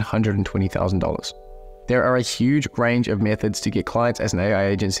worth $120,000. There are a huge range of methods to get clients as an AI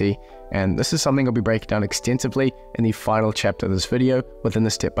agency, and this is something I'll be breaking down extensively in the final chapter of this video within the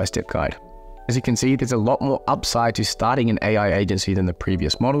step-by-step guide. As you can see, there's a lot more upside to starting an AI agency than the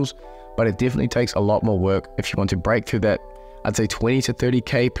previous models, but it definitely takes a lot more work if you want to break through that, I'd say 20 to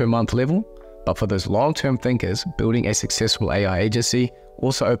 30K per month level. But for those long-term thinkers, building a successful AI agency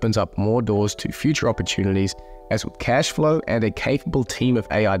also opens up more doors to future opportunities, as with cash flow and a capable team of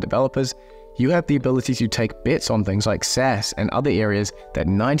AI developers, you have the ability to take bets on things like SaaS and other areas that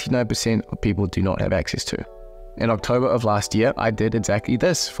 99% of people do not have access to. In October of last year, I did exactly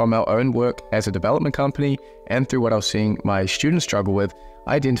this. From our own work as a development company and through what I was seeing my students struggle with,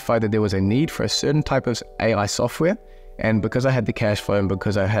 I identified that there was a need for a certain type of AI software. And because I had the cash flow and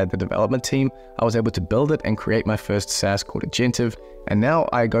because I had the development team, I was able to build it and create my first SaaS called Agentive. And now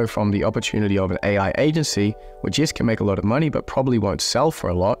I go from the opportunity of an AI agency, which yes, can make a lot of money, but probably won't sell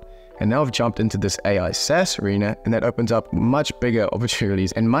for a lot. And now I've jumped into this AI SaaS arena, and that opens up much bigger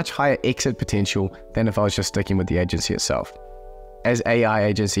opportunities and much higher exit potential than if I was just sticking with the agency itself. As AI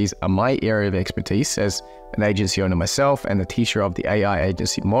agencies are my area of expertise as an agency owner myself and the teacher of the AI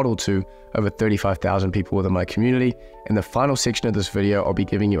agency model to over 35,000 people within my community, in the final section of this video, I'll be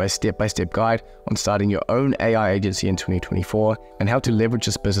giving you a step-by-step guide on starting your own AI agency in 2024 and how to leverage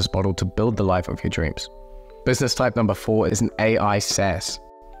this business model to build the life of your dreams. Business type number 4 is an AI SaaS.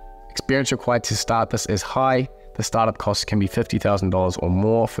 Experience required to start this is high. The startup costs can be $50,000 or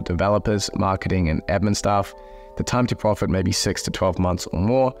more for developers, marketing, and admin staff. The time to profit may be 6 to 12 months or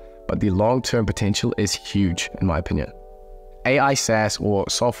more, but the long-term potential is huge in my opinion. AI SaaS, or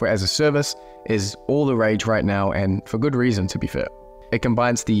software as a service, is all the rage right now, and for good reason, to be fair. It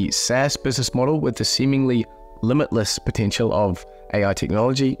combines the SaaS business model with the seemingly limitless potential of AI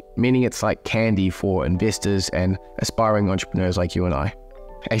technology, meaning it's like candy for investors and aspiring entrepreneurs like you and I.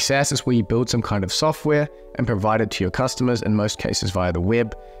 A SaaS is where you build some kind of software and provide it to your customers, in most cases via the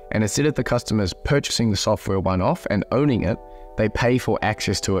web, and instead of the customers purchasing the software one-off and owning it, they pay for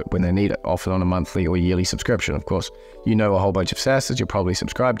access to it when they need it, often on a monthly or yearly subscription. Of course, you know a whole bunch of SaaSes, you're probably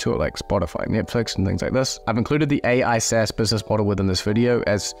subscribed to it, like Spotify, Netflix, and things like this. I've included the AI SaaS business model within this video,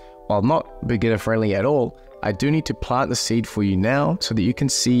 as while not beginner-friendly at all, I do need to plant the seed for you now so that you can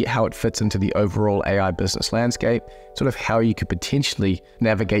see how it fits into the overall AI business landscape, sort of how you could potentially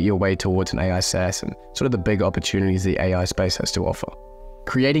navigate your way towards an AI SaaS and sort of the big opportunities the AI space has to offer.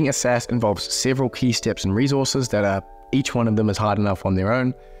 Creating a SaaS involves several key steps and resources that are each one of them is hard enough on their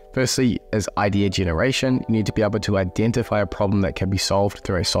own. Firstly is idea generation. You need to be able to identify a problem that can be solved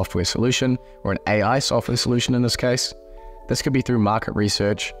through a software solution or an AI software solution in this case. This could be through market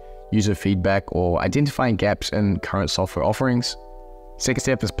research, user feedback, or identifying gaps in current software offerings. Second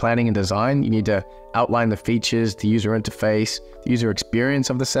step is planning and design. You need to outline the features, the user interface, the user experience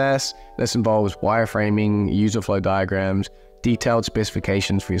of the SaaS. This involves wireframing, user flow diagrams, detailed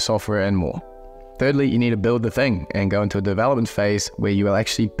specifications for your software, and more. Thirdly, you need to build the thing and go into a development phase where you will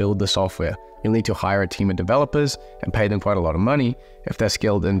actually build the software. You'll need to hire a team of developers and pay them quite a lot of money if they're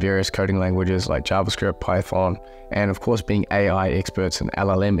skilled in various coding languages like JavaScript, Python, and of course being AI experts and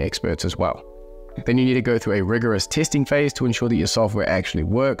LLM experts as well. Then you need to go through a rigorous testing phase to ensure that your software actually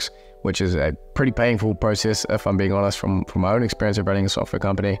works, which is a pretty painful process if I'm being honest from my own experience of running a software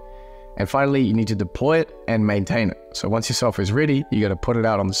company. And finally, you need to deploy it and maintain it. So once your software is ready, you got to put it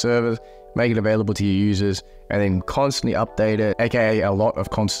out on the servers, make it available to your users, and then constantly update it, aka a lot of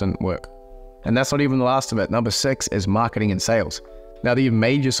constant work. And that's not even the last of it. Number 6 is marketing and sales. Now that you've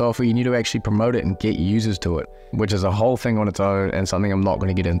made your software, you need to actually promote it and get users to it, which is a whole thing on its own and something I'm not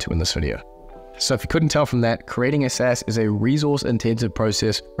going to get into in this video. So if you couldn't tell from that, creating a SaaS is a resource-intensive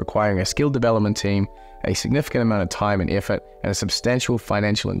process requiring a skilled development team, a significant amount of time and effort, and a substantial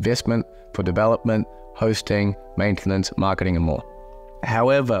financial investment for development, hosting, maintenance, marketing, and more.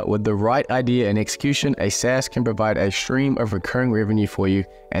 However, with the right idea and execution, a SaaS can provide a stream of recurring revenue for you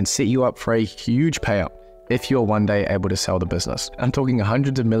and set you up for a huge payout if you're one day able to sell the business. I'm talking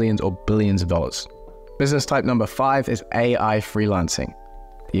hundreds of millions or billions of dollars. Business type number 5 is AI freelancing.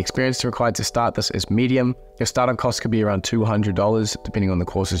 The experience required to start this is medium. Your startup cost could be around $200 depending on the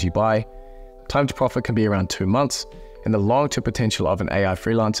courses you buy. Time to profit can be around 2 months, and the long-term potential of an AI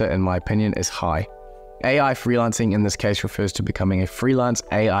freelancer, in my opinion, is high. AI freelancing in this case refers to becoming a freelance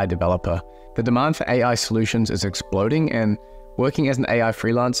AI developer. The demand for AI solutions is exploding, and working as an AI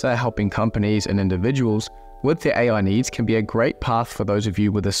freelancer, helping companies and individuals with their AI needs can be a great path for those of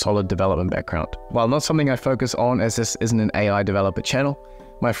you with a solid development background. While not something I focus on, as this isn't an AI developer channel,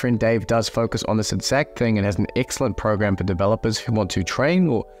 my friend Dave does focus on this exact thing and has an excellent program for developers who want to train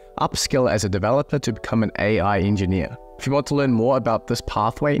or upskill as a developer to become an AI engineer. If you want to learn more about this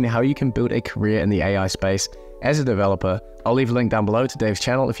pathway and how you can build a career in the AI space as a developer, I'll leave a link down below to Dave's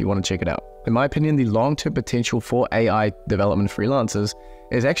channel if you want to check it out. In my opinion, the long-term potential for AI development freelancers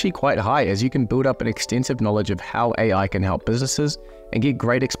is actually quite high, as you can build up an extensive knowledge of how AI can help businesses and get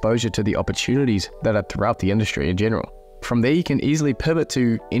great exposure to the opportunities that are throughout the industry in general. From there, you can easily pivot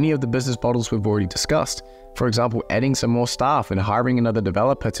to any of the business models we've already discussed. For example, adding some more staff and hiring another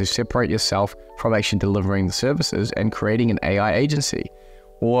developer to separate yourself from actually delivering the services and creating an AI agency.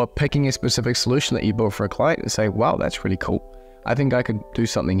 Or picking a specific solution that you built for a client and say, wow, that's really cool. I think I could do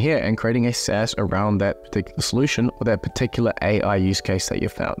something here, and creating a SaaS around that particular solution or that particular AI use case that you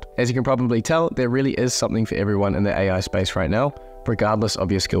found. As you can probably tell, there really is something for everyone in the AI space right now, regardless of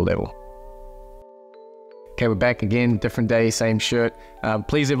your skill level. Okay, we're back again, different day, same shirt.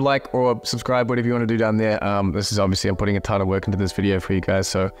 Please leave a like or subscribe, whatever you want to do down there. This is obviously, I'm putting a ton of work into this video for you guys,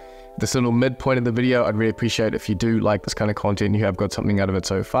 so this little midpoint of the video, I'd really appreciate if you do like this kind of content, you have got something out of it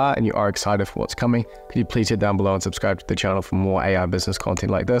so far, and you are excited for what's coming. Could you please head down below and subscribe to the channel for more AI business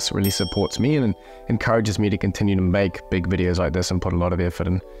content like this? It really supports me and encourages me to continue to make big videos like this and put a lot of effort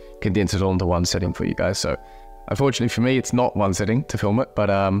and condense it all into one setting for you guys. So unfortunately for me, it's not one setting to film it, but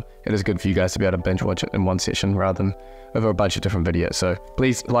it is good for you guys to be able to binge watch it in one session rather than over a bunch of different videos. So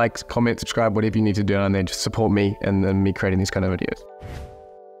please like, comment, subscribe, whatever you need to do down there, just support me and me creating these kind of videos.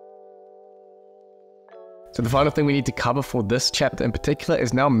 So the final thing we need to cover for this chapter in particular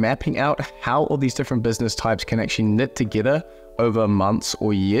is now mapping out how all these different business types can actually knit together over months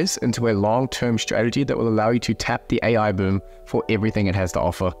or years into a long-term strategy that will allow you to tap the AI boom for everything it has to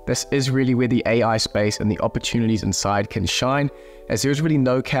offer. This is really where the AI space and the opportunities inside can shine, as there is really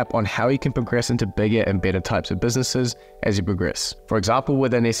no cap on how you can progress into bigger and better types of businesses as you progress. For example,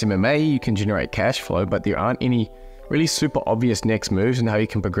 within SMMA, you can generate cash flow, but there aren't any really super obvious next moves and how you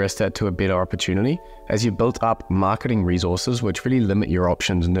can progress that to a better opportunity as you built up marketing resources, which really limit your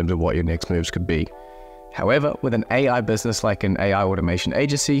options in terms of what your next moves could be. However, with an AI business like an AI automation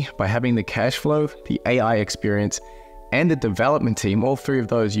agency, by having the cash flow, the AI experience, and the development team, all three of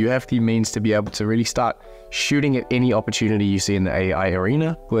those, you have the means to be able to really start shooting at any opportunity you see in the AI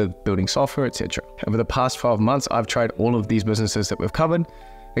arena with building software, etc. Over the past 12 months, I've tried all of these businesses that we've covered,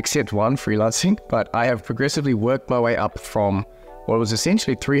 except one, freelancing, but I have progressively worked my way up from what was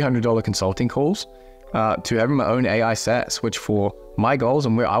essentially $300 consulting calls to having my own AI SaaS, which for my goals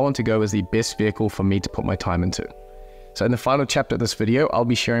and where I want to go is the best vehicle for me to put my time into. So in the final chapter of this video, I'll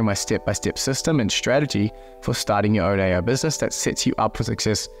be sharing my step-by-step system and strategy for starting your own AI business that sets you up for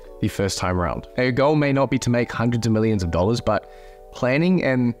success the first time around. Now, your goal may not be to make hundreds of millions of dollars, but planning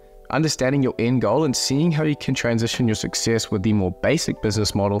and understanding your end goal and seeing how you can transition your success with the more basic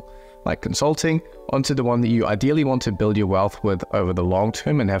business model like consulting onto the one that you ideally want to build your wealth with over the long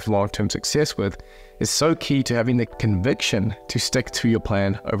term and have long-term success with is so key to having the conviction to stick to your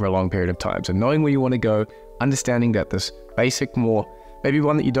plan over a long period of time. So knowing where you want to go, understanding that this basic, maybe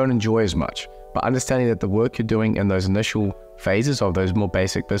one that you don't enjoy as much, but understanding that the work you're doing in those initial phases of those more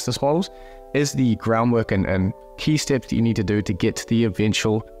basic business models is the groundwork and key steps that you need to do to get to the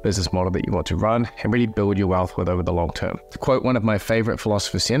eventual business model that you want to run and really build your wealth with over the long term. To quote one of my favorite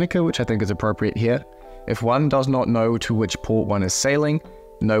philosophers, Seneca, which I think is appropriate here, if one does not know to which port one is sailing,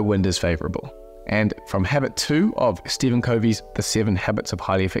 no wind is favorable. And from habit 2 of Stephen Covey's The 7 Habits of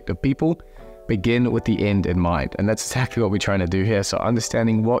Highly Effective People, begin with the end in mind. And that's exactly what we're trying to do here. So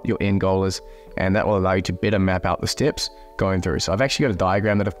understanding what your end goal is, and that will allow you to better map out the steps going through. So I've actually got a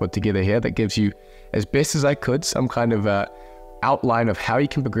diagram that I've put together here that gives you, as best as I could, some kind of outline of how you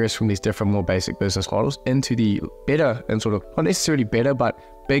can progress from these different, more basic business models into the better and sort of, not necessarily better, but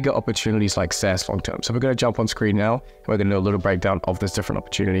bigger opportunities like SaaS long term. So we're going to jump on screen now, and we're going to do a little breakdown of those different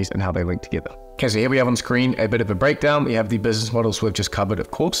opportunities and how they link together. Okay, so here we have on screen a bit of a breakdown. We have the business models we've just covered,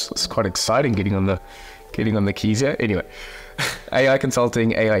 of course. It's quite exciting getting on the keys here. Anyway, AI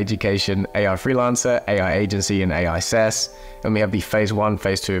consulting, AI education, AI freelancer, AI agency, and AI SaaS. And we have the phase 1,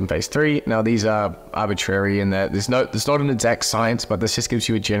 phase 2, and phase 3. Now these are arbitrary in that there's not an exact science, but this just gives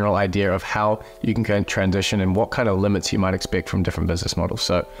you a general idea of how you can transition and what kind of limits you might expect from different business models.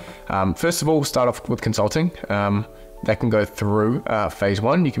 So first of all, we'll start off with consulting. that can go through phase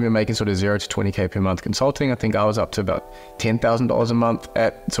one. You can be making sort of 0 to 20K per month consulting. I think I was up to about $10,000 a month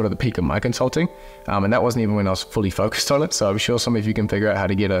at sort of the peak of my consulting. And that wasn't even when I was fully focused on it. So I'm sure some of you can figure out how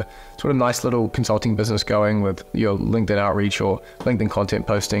to get a sort of nice little consulting business going with your LinkedIn outreach or LinkedIn content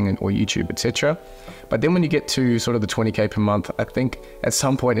posting or YouTube, etc. But then when you get to sort of the 20K per month, I think at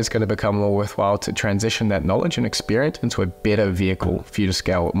some point it's going to become more worthwhile to transition that knowledge and experience into a better vehicle for you to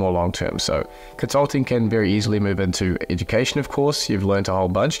scale more long term. So consulting can very easily move into education, of course. You've learned a whole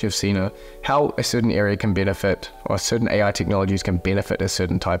bunch. You've seen how a certain area can benefit, or certain AI technologies can benefit a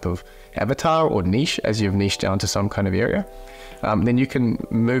certain type of avatar or niche as you've niched down to some kind of area. Then you can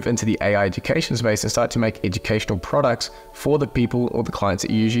move into the AI education space and start to make educational products for the people or the clients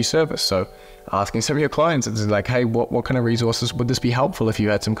that you usually service. So asking some of your clients, it's like, hey, what kind of resources would this be helpful if you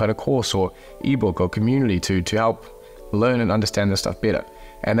had some kind of course or ebook or community to help learn and understand this stuff better?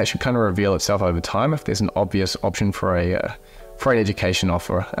 And that should kind of reveal itself over time if there's an obvious option for an education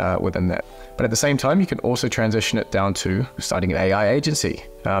offer within that. But at the same time, you can also transition it down to starting an AI agency.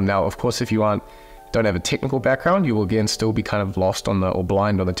 Now, of course, if you don't have a technical background, you will again still be kind of lost on or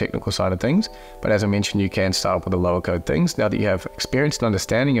blind on the technical side of things. But as I mentioned, you can start with the lower code things. Now that you have experience and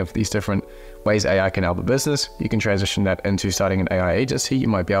understanding of these different ways AI can help a business, you can transition that into starting an AI agency. You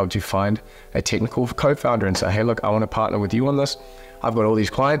might be able to find a technical co-founder and say, hey, look, I want to partner with you on this. I've got all these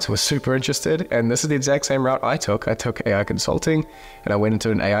clients who are super interested, and this is the exact same route I took. I took AI consulting and I went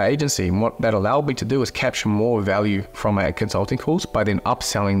into an AI agency. And what that allowed me to do is capture more value from my consulting calls by then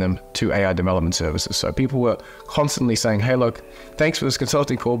upselling them to AI development services. So people were constantly saying, hey, look, thanks for this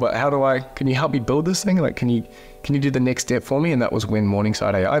consulting call, but can you help me build this thing? Like, can you do the next step for me? And that was when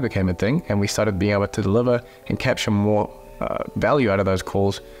Morningside AI became a thing. And we started being able to deliver and capture more value out of those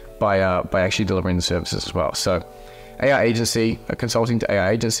calls by actually delivering the services as well. So AI agency, a consulting to AI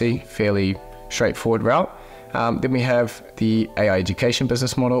agency, fairly straightforward route. Then we have the AI education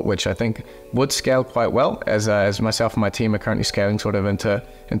business model, which I think would scale quite well as myself and my team are currently scaling sort of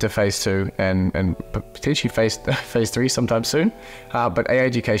into phase 2 and potentially phase 3 sometime soon. But AI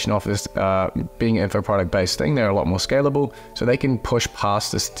education offers, being an info product based thing, they're a lot more scalable, so they can push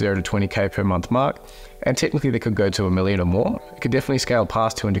past this 0 to 20K per month mark. And technically they could go to $1 million or more. It could definitely scale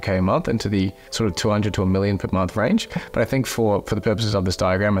past 200K a month into the sort of 200 to $1 million per month range. But I think for the purposes of this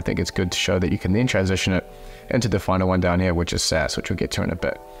diagram, I think it's good to show that you can then transition it into the final one down here, which is SaaS, which we'll get to in a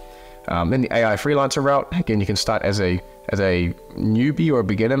bit. Then the AI freelancer route, again, you can start as a newbie or a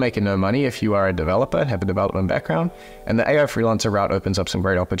beginner making no money if you are a developer and have a development background. And the AI freelancer route opens up some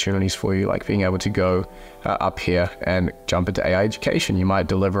great opportunities for you, like being able to go up here and jump into AI education. You might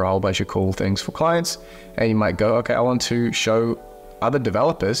deliver a whole bunch of cool things for clients, and you might go, okay, I want to show other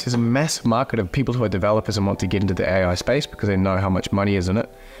developers. There's a massive market of people who are developers and want to get into the AI space because they know how much money is in it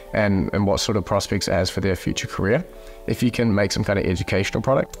and what sort of prospects it has for their future career. If you can make some kind of educational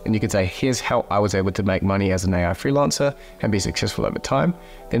product and you can say, here's how I was able to make money as an AI freelancer and be successful over time,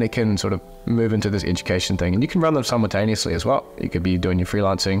 then it can sort of move into this education thing. And you can run them simultaneously as well. You could be doing your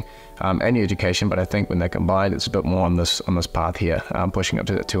freelancing and your education, but I think when they're combined, it's a bit more on this path here, pushing up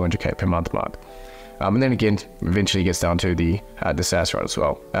to the 200K per month mark. And then again, eventually gets down to the SaaS route as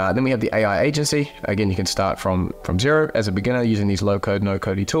well. Then we have the AI agency. Again, you can start from zero as a beginner using these low-code,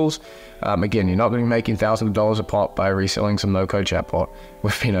 no-code tools. Again, you're not going to be making thousands of dollars a pop by reselling some no-code chatbot.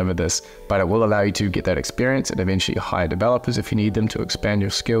 We've been over this, but it will allow you to get that experience and eventually hire developers if you need them to expand your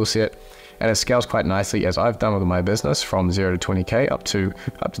skill set. And it scales quite nicely, as I've done with my business, from 0 to 20K up to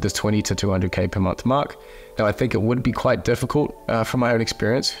this 20 to 200K per month mark. Now, I think it would be quite difficult from my own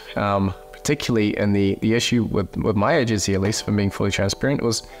experience, particularly in the issue with my agency, at least, if I'm being fully transparent,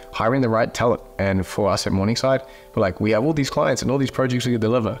 was hiring the right talent. And for us at Morningside, we're like, we have all these clients and all these projects we could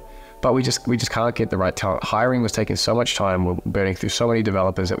deliver, but we just can't get the right talent. Hiring was taking so much time. We're burning through so many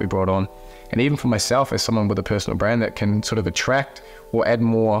developers that we brought on. And even for myself, as someone with a personal brand that can sort of attract or add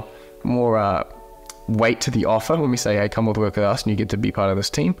more weight to the offer when we say, hey, come work with us and you get to be part of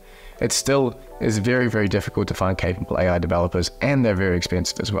this team, it still is very, very difficult to find capable AI developers, and they're very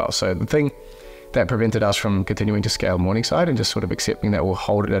expensive as well. So the thing that prevented us from continuing to scale Morningside and just sort of accepting that we'll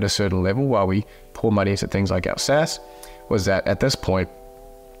hold it at a certain level while we pour money into things like our SaaS was that at this point,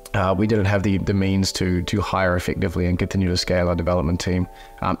 we didn't have the means to hire effectively and continue to scale our development team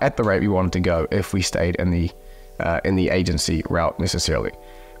at the rate we wanted to go if we stayed in the agency route necessarily.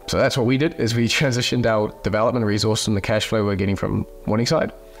 So that's what we did, is we transitioned our development resource from the cash flow we're getting from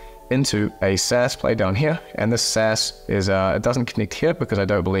Morningside into a SaaS play down here. And this SaaS is, it doesn't connect here because I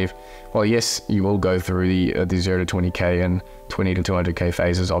don't believe, well, yes, you will go through the 0 to 20K and 20 to 200K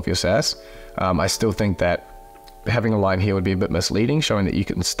phases of your SaaS. I still think that having a line here would be a bit misleading, showing that you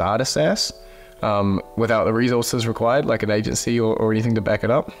can start a SaaS without the resources required, like an agency or anything to back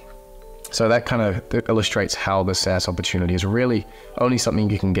it up. So that kind of illustrates how the SaaS opportunity is really only something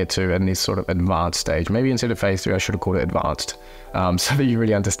you can get to in this sort of advanced stage. Maybe instead of phase 3, I should have called it advanced, so that you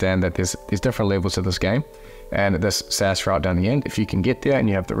really understand that there's different levels to this game. And this SaaS route down the end, if you can get there and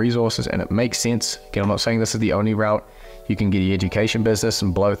you have the resources and it makes sense, again, I'm not saying this is the only route. You can get your education business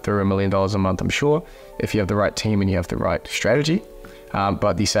and blow through $1 million a month, I'm sure, if you have the right team and you have the right strategy.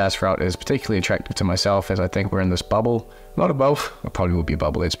 But the SaaS route is particularly attractive to myself, as I think we're in this bubble. Not a bubble, it probably will be a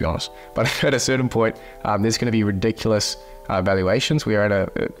bubble, let's be honest. But at a certain point, there's going to be ridiculous valuations. We are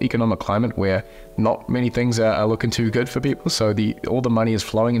at an economic climate where not many things are looking too good for people. So all the money is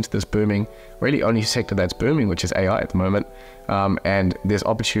flowing into this booming, really only sector that's booming, which is AI at the moment. And there's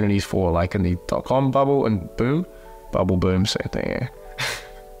opportunities for, like in the .com bubble and boom, same thing, yeah.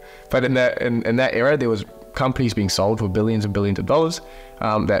 But in that era, there was companies being sold for billions and billions of dollars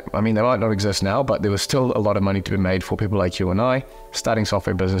that, I mean, they might not exist now, but there was still a lot of money to be made for people like you and I, starting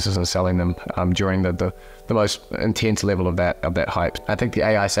software businesses and selling them during the most intense level of that hype. I think the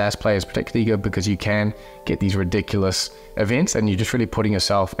AI SaaS play is particularly good because you can get these ridiculous events and you're just really putting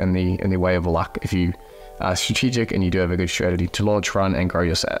yourself in the way of luck if you are strategic and you do have a good strategy to launch, run, and grow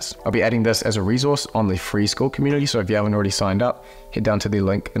your SaaS. I'll be adding this as a resource on the free school community. So if you haven't already signed up, head down to the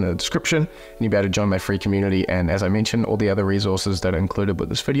link in the description and you'll be able to join my free community. And as I mentioned, all the other resources that are included with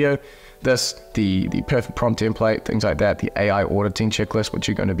this video, the perfect prompt template, things like that, the AI auditing checklist, which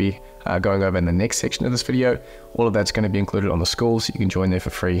you're going to be going over in the next section of this video, all of that's going to be included on the school, so you can join there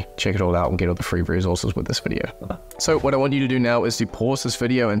for free, check it all out and get all the free resources with this video. So what I want you to do now is to pause this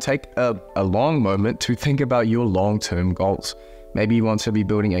video and take a long moment to think about your long-term goals. Maybe you want to be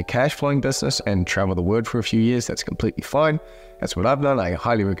building a cash flowing business and travel the world for a few years. That's completely fine. That's what I've done. I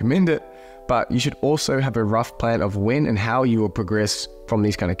highly recommend it. But you should also have a rough plan of when and how you will progress from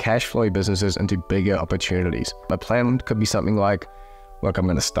these kind of cash flow businesses into bigger opportunities. My plan could be something like, look, I'm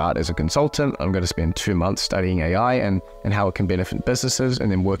going to start as a consultant. I'm going to spend 2 months studying AI and how it can benefit businesses,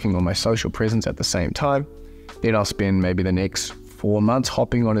 and then working on my social presence at the same time. Then I'll spend maybe the next 4 months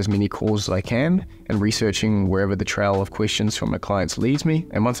hopping on as many calls as I can and researching wherever the trail of questions from my clients leads me.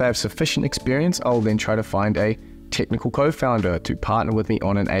 And once I have sufficient experience, I'll then try to find a technical co-founder to partner with me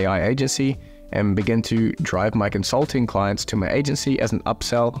on an AI agency and begin to drive my consulting clients to my agency as an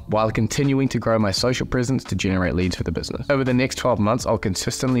upsell while continuing to grow my social presence to generate leads for the business. Over the next 12 months, I'll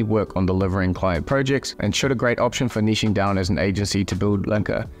consistently work on delivering client projects, and should a great option for niching down as an agency to build like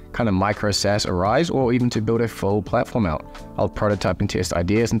a kind of micro SaaS arise, or even to build a full platform out, I'll prototype and test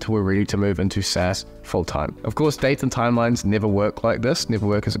ideas until we're ready to move into SaaS full time. Of course, dates and timelines never work like this, never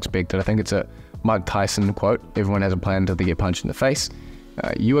work as expected. I think it's a Mike Tyson quote, everyone has a plan until they get punched in the face.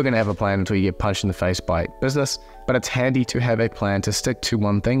 You are going to have a plan until you get punched in the face by business, but it's handy to have a plan to stick to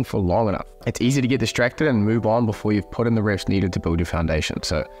one thing for long enough. It's easy to get distracted and move on before you've put in the reps needed to build your foundation.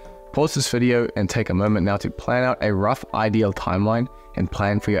 So pause this video and take a moment now to plan out a rough ideal timeline and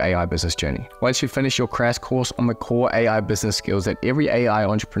plan for your AI business journey. Once you finish your crash course on the core AI business skills that every AI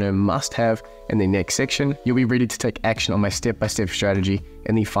entrepreneur must have in the next section, you'll be ready to take action on my step-by-step strategy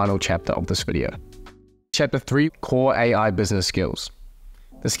in the final chapter of this video. Chapter 3, Core AI Business Skills.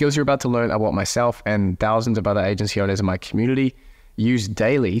 The skills you're about to learn are what myself and thousands of other agency owners in my community use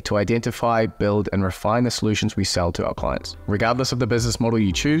daily to identify, build, and refine the solutions we sell to our clients. Regardless of the business model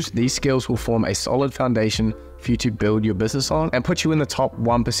you choose, these skills will form a solid foundation for you to build your business on and put you in the top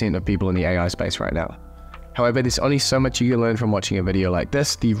 1% of people in the AI space right now. However, there's only so much you can learn from watching a video like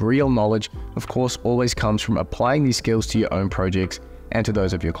this. The real knowledge, of course, always comes from applying these skills to your own projects and to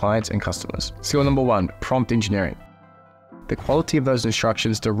those of your clients and customers. Skill number 1, prompt engineering. The quality of those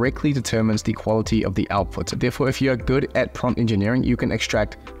instructions directly determines the quality of the output. So therefore, if you are good at prompt engineering, you can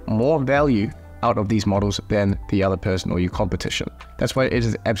extract more value out of these models than the other person or your competition. That's why it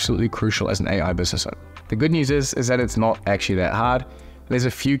is absolutely crucial as an AI business owner. The good news is that it's not actually that hard. There's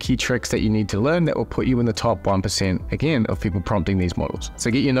a few key tricks that you need to learn that will put you in the top 1%, again, of people prompting these models.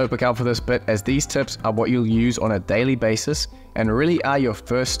 So get your notebook out for this bit, as these tips are what you'll use on a daily basis and really are your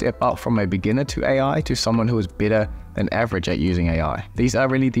first step up from a beginner to AI to someone who is better than average at using AI. These are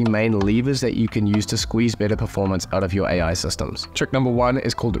really the main levers that you can use to squeeze better performance out of your AI systems. Trick number 1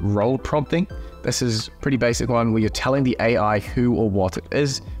 is called role prompting. This is a pretty basic one where you're telling the AI who or what it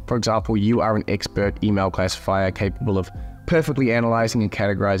is. For example, you are an expert email classifier capable of perfectly analyzing and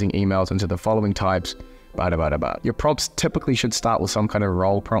categorizing emails into the following types, Your prompts typically should start with some kind of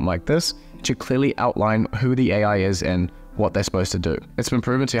role prompt like this. It should clearly outline who the AI is and what they're supposed to do. It's been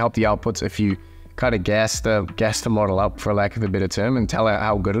proven to help the outputs if you kind of gas the model up, for lack of a better term, and tell it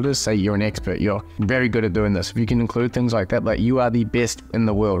how good it is. Say you're an expert, you're very good at doing this. If you can include things like that, like you are the best in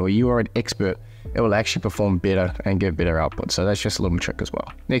the world, or you are an expert it will actually perform better and give better output. So that's just a little trick as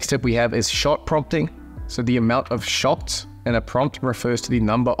well. Next tip we have is shot prompting. So the amount of shots in a prompt refers to the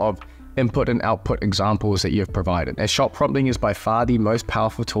number of input and output examples that you've provided. And shot prompting is by far the most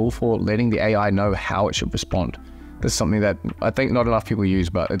powerful tool for letting the AI know how it should respond. This is something that I think not enough people use,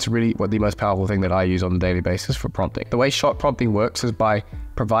 but it's really the most powerful thing that I use on a daily basis for prompting. The way shot prompting works is by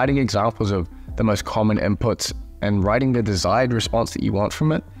providing examples of the most common inputs and writing the desired response that you want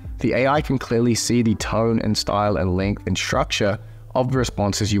from it. The AI can clearly see the tone and style and length and structure of the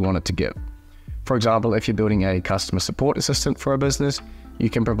responses you want it to give. For example, if you're building a customer support assistant for a business,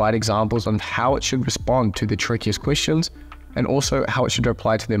 you can provide examples on how it should respond to the trickiest questions and also how it should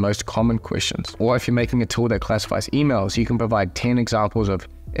reply to their most common questions. Or if you're making a tool that classifies emails, you can provide 10 examples of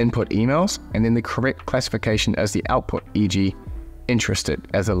input emails and then the correct classification as the output, e.g. interested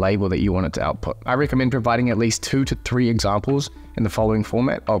as a label that you want it to output. I recommend providing at least 2 to 3 examples in the following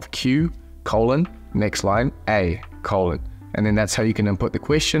format of Q, next line, A, and then that's how you can input the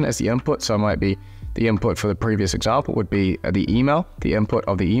question as the input. So it might be the input for the previous example would be the email, the input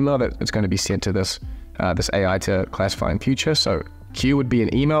of the email that is going to be sent to this AI to classify in future. So Q would be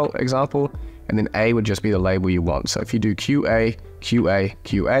an email example, and then A would just be the label you want. So if you do QA, QA,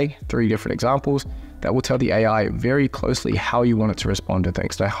 QA, 3 different examples, that will tell the AI very closely how you want it to respond to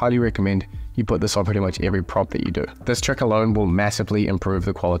things. So I highly recommend you put this on pretty much every prompt that you do. This trick alone will massively improve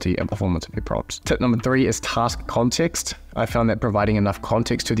the quality and performance of your prompts. Tip number 3 is task context. I found that providing enough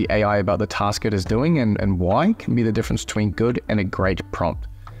context to the AI about the task it is doing and why can be the difference between good and a great prompt.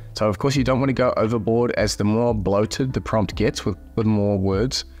 So of course you don't want to go overboard, as the more bloated the prompt gets with more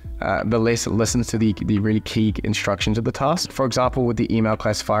words, the less it listens to the really key instructions of the task. For example, with the email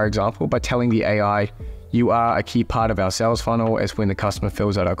classifier example, by telling the AI, you are a key part of our sales funnel, as when the customer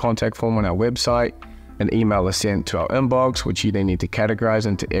fills out our contact form on our website, an email is sent to our inbox, which you then need to categorize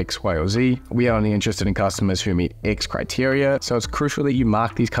into X, Y, or Z. We are only interested in customers who meet X criteria. So it's crucial that you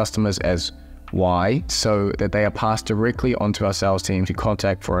mark these customers as Y so that they are passed directly onto our sales team to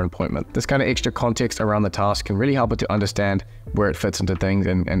contact for an appointment. This kind of extra context around the task can really help it to understand where it fits into things.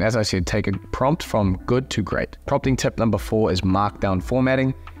 And as I said, take a prompt from good to great. Prompting tip number 4 is markdown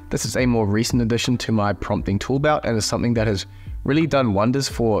formatting. This is a more recent addition to my prompting tool belt and is something that has really done wonders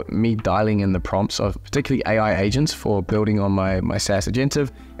for me dialing in the prompts of particularly AI agents for building on my SaaS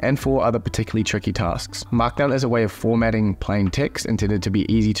agentive and for other particularly tricky tasks. Markdown is a way of formatting plain text intended to be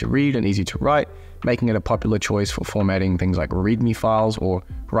easy to read and easy to write, making it a popular choice for formatting things like README files or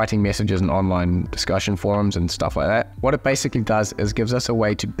writing messages in online discussion forums and stuff like that. What it basically does is gives us a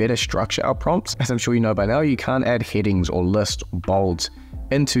way to better structure our prompts. As I'm sure you know by now, you can't add headings or lists or bolds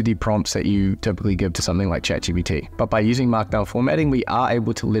into the prompts that you typically give to something like ChatGPT. But by using markdown formatting, we are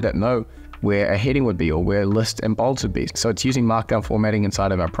able to let it know where a heading would be or where lists and bolds would be. So it's using markdown formatting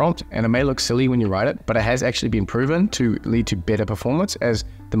inside of our prompt, and it may look silly when you write it, but it has actually been proven to lead to better performance, as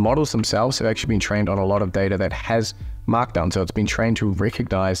the models themselves have actually been trained on a lot of data that has markdown. So it's been trained to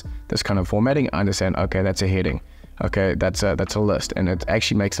recognize this kind of formatting and understand, okay, that's a heading. Okay, that's a list, and it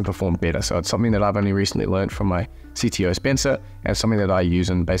actually makes them perform better. So it's something that I've only recently learned from my CTO Spencer, and something that I use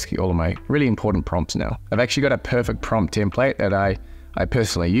in basically all of my really important prompts now. I've actually got a perfect prompt template that I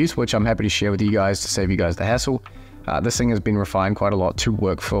personally use, which I'm happy to share with you guys to save you guys the hassle. This thing has been refined quite a lot to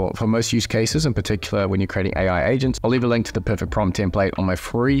work for most use cases, in particular when you're creating AI agents. I'll leave a link to the perfect prompt template on my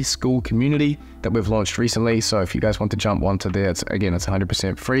free school community that we've launched recently. So if you guys want to jump onto there, it's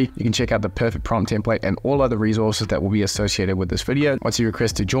 100% free. You can check out the perfect prompt template and all other resources that will be associated with this video. Once you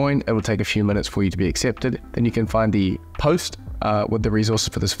request to join, it will take a few minutes for you to be accepted. Then you can find the post with the resources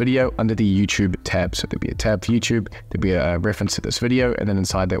for this video under the YouTube tab. So there'll be a tab for YouTube, there'll be a reference to this video, and then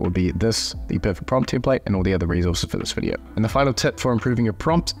inside that will be the perfect prompt template and all the other resources for this video. And the final tip for improving your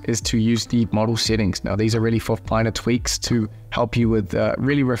prompt is to use the model settings. Now these are really for finer tweaks to help you with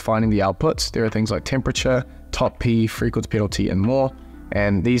really refining the outputs. There are things like temperature, top P, frequency penalty, and more.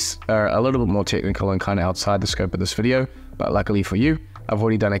 And these are a little bit more technical and kind of outside the scope of this video, but luckily for you, I've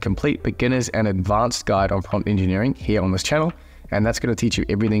already done a complete beginners and advanced guide on prompt engineering here on this channel. And that's going to teach you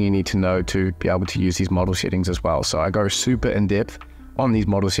everything you need to know to be able to use these model settings as well. So I go super in depth on these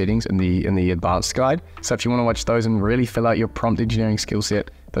model settings in the advanced guide. So if you want to watch those and really fill out your prompt engineering skill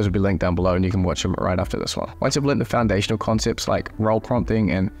set, those will be linked down below and you can watch them right after this one. Once you've learned the foundational concepts like role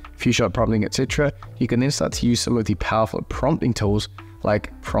prompting and few shot prompting, etc., you can then start to use some of the powerful prompting tools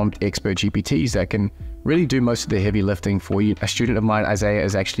like prompt expert GPTs that can really do most of the heavy lifting for you. A student of mine, Isaiah,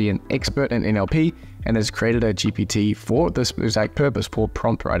 is actually an expert in NLP and has created a GPT for this exact purpose, for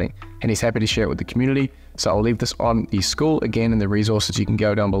prompt writing, and he's happy to share it with the community. So I'll leave this on the school again, and the resources you can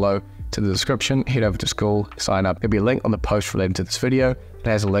go down below to the description, head over to school, sign up. There'll be a link on the post related to this video. It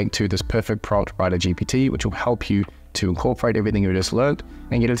has a link to this perfect prompt writer GPT, which will help you to incorporate everything you just learned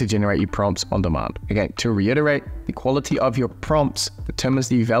and get it to generate you prompts on demand. Again, to reiterate, the quality of your prompts determines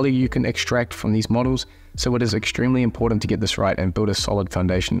the value you can extract from these models, so it is extremely important to get this right and build a solid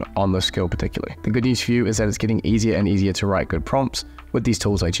foundation on this skill particularly. The good news for you is that it's getting easier and easier to write good prompts with these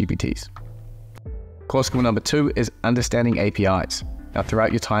tools like GPTs. Core skill number 2 is understanding APIs. Now,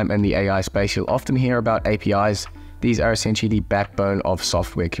 throughout your time in the AI space, you'll often hear about APIs. These are essentially the backbone of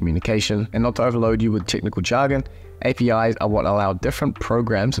software communication, and not to overload you with technical jargon, APIs are what allow different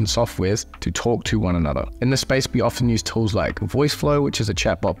programs and softwares to talk to one another. In this space, we often use tools like VoiceFlow, which is a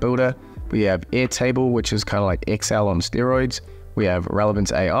chatbot builder. We have Airtable, which is kind of like Excel on steroids. We have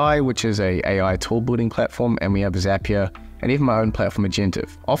Relevance AI, which is a AI tool building platform, and we have Zapier, and even my own platform,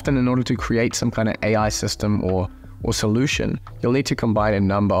 Agentive. Often, in order to create some kind of AI system or solution, you'll need to combine a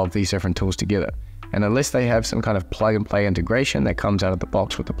number of these different tools together. And unless they have some kind of plug and play integration that comes out of the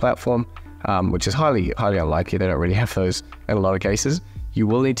box with the platform, which is highly unlikely, they don't really have those in a lot of cases, you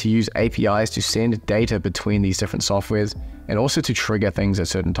will need to use APIs to send data between these different softwares and also to trigger things at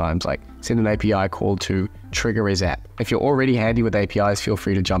certain times, like send an API call to trigger a Zap. If you're already handy with APIs, feel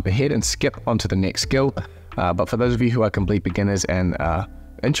free to jump ahead and skip onto the next skill. But for those of you who are complete beginners and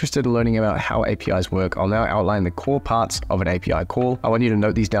interested in learning about how APIs work, I'll now outline the core parts of an API call. I want you to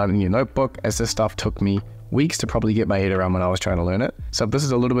note these down in your notebook, as this stuff took me weeks to probably get my head around when I was trying to learn it. So if this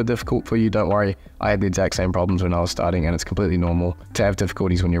is a little bit difficult for you, don't worry. I had the exact same problems when I was starting, and it's completely normal to have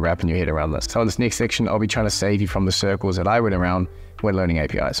difficulties when you're wrapping your head around this. So in this next section, I'll be trying to save you from the circles that I went around when learning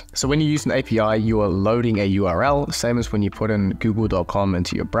APIs. So when you use an API, you are loading a URL, same as when you put in google.com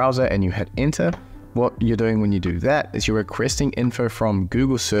into your browser and you hit enter. What you're doing when you do that is you're requesting info from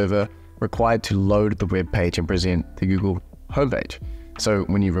Google server required to load the web page and present the Google homepage. So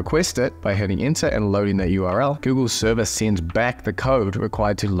when you request it by hitting enter and loading that URL, Google server sends back the code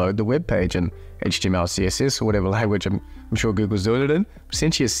required to load the web page in HTML, CSS, or whatever language I'm sure Google's doing it in.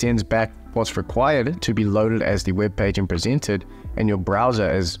 Essentially, it sends back what's required to be loaded as the web page and presented, and your browser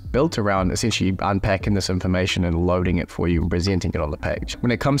is built around essentially unpacking this information and loading it for you and presenting it on the page.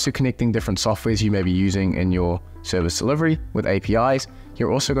 When it comes to connecting different softwares you may be using in your service delivery with APIs,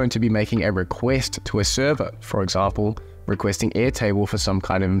 you're also going to be making a request to a server. For example, requesting Airtable for some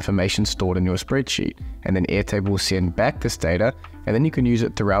kind of information stored in your spreadsheet, and then Airtable will send back this data, and then you can use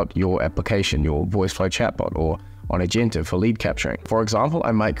it throughout your application, your VoiceFlow chatbot, or on Agentive for lead capturing. For example,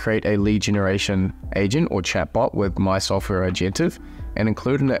 I might create a lead generation agent or chatbot with my software Agentive and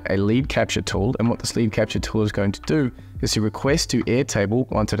include in it a lead capture tool. And what this lead capture tool is going to do is to request to Airtable,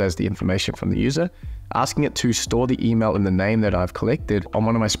 once it has the information from the user, asking it to store the email and the name that I've collected on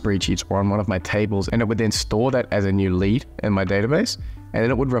one of my spreadsheets or on one of my tables, and it would then store that as a new lead in my database, and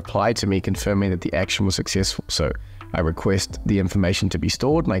then it would reply to me confirming that the action was successful. So I request the information to be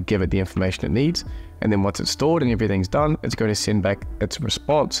stored and I give it the information it needs, and then once it's stored and everything's done, it's going to send back its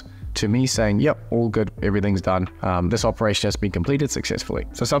response to me saying, yep, all good, everything's done. This operation has been completed successfully.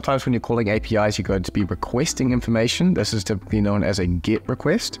 So sometimes when you're calling APIs, you're going to be requesting information. This is typically known as a GET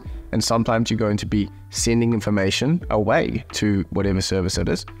request. And sometimes you're going to be sending information away to whatever service it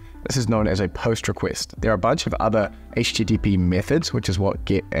is. This is known as a POST request. There are a bunch of other HTTP methods, which is what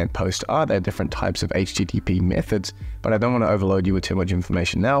GET and POST are. They're different types of HTTP methods, but I don't want to overload you with too much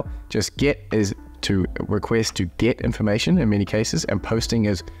information now. Just GET is to request to get information in many cases, and posting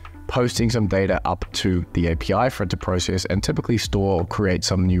is posting some data up to the API for it to process and typically store or create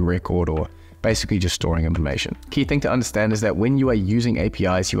some new record, or basically just storing information. Key thing to understand is that when you are using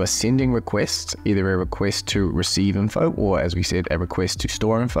APIs, you are sending requests, either a request to receive info or, as we said, a request to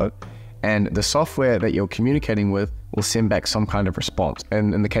store info. And the software that you're communicating with will send back some kind of response.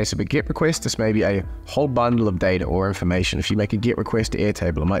 And in the case of a GET request, this may be a whole bundle of data or information. If you make a GET request to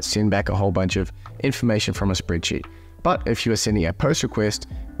Airtable, it might send back a whole bunch of information from a spreadsheet. But if you are sending a POST request,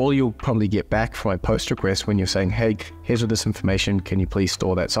 all you'll probably get back from a POST request when you're saying, hey, here's all this information, can you please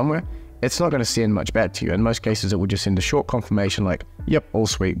store that somewhere? It's not going to send much back to you. In most cases, it will just send a short confirmation like, yep, all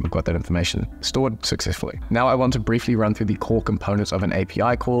sweet, we've got that information stored successfully. Now I want to briefly run through the core components of an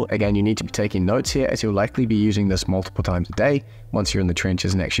API call. Again, you need to be taking notes here, as you'll likely be using this multiple times a day once you're in the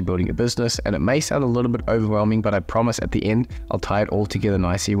trenches and actually building a business. And it may sound a little bit overwhelming, but I promise at the end, I'll tie it all together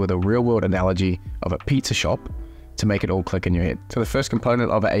nicely with a real world analogy of a pizza shop to make it all click in your head. So the first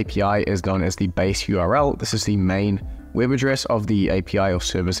component of an API is known as the base URL. This is the main web address of the API or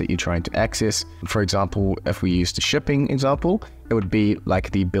service that you're trying to access. For example, if we use the shipping example, it would be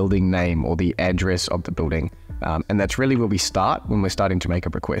like the building name or the address of the building. And that's really where we start when we're starting to make a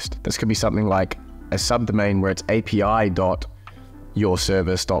request. This could be something like a subdomain where it's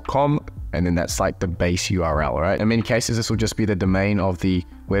yourservice.com, and then that's like the base URL, right? In many cases, this will just be the domain of the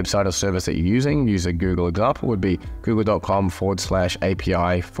website or service that you're using. Use a Google example would be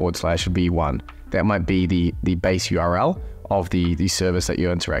google.com/API/v1. That might be the base URL of the service that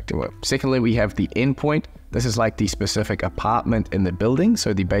you're interacting with. Secondly, we have the endpoint. This is like the specific apartment in the building.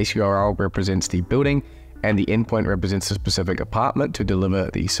 So the base URL represents the building and the endpoint represents the specific apartment to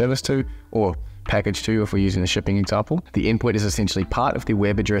deliver the service to, or package to if we're using the shipping example. The endpoint is essentially part of the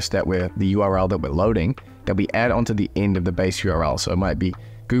web address the URL that we're loading, that we add onto the end of the base URL. So it might be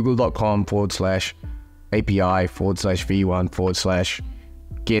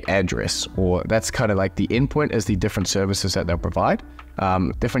google.com/API/v1/get address, or that's kind of like the endpoint is the different services that they'll provide.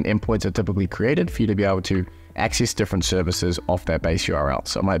 Different endpoints are typically created for you to be able to access different services off that base URL.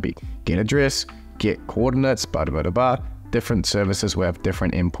 So it might be get address, get coordinates, different services will have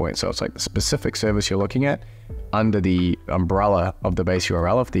different endpoints. So it's like the specific service you're looking at under the umbrella of the base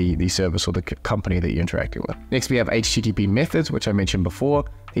URL of the service or the company that you're interacting with. Next, we have HTTP methods, which I mentioned before.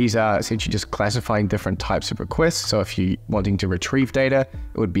 These are essentially just classifying different types of requests. So if you're wanting to retrieve data,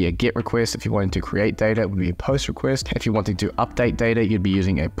 it would be a GET request. If you're wanting to create data, it would be a POST request. If you're wanting to update data, you'd be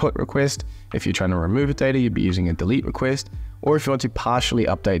using a PUT request. If you're trying to remove data, you'd be using a DELETE request. Or if you want to partially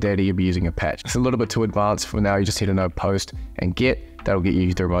update data, you'll be using a patch. It's a little bit too advanced for now. You just need to know POST and GET. That'll get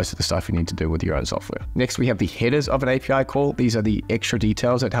you through most of the stuff you need to do with your own software. Next, we have the headers of an API call. These are the extra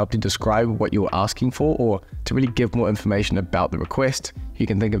details that help to describe what you're asking for, or to really give more information about the request. You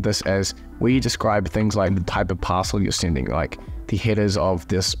can think of this as where you describe things like the type of parcel you're sending. Like the headers of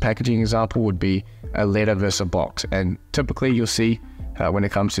this packaging example would be a letter versus a box. And typically you'll see when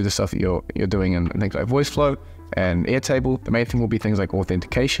it comes to the stuff that you're doing in things like VoiceFlow and Airtable, the main thing will be things like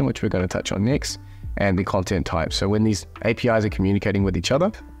authentication, which we're going to touch on next, and the content type. So when these APIs are communicating with each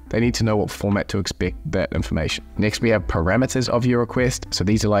other, they need to know what format to expect that information. Next, we have parameters of your request. So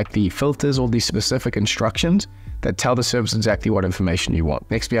these are like the filters or the specific instructions that tell the service exactly what information you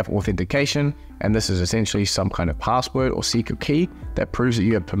want. Next, we have authentication, and this is essentially some kind of password or secret key that proves that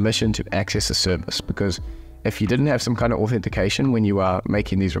you have permission to access the service. Because if you didn't have some kind of authentication when you are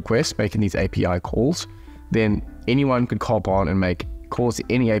making these requests, making these API calls, then anyone could hop on and make calls to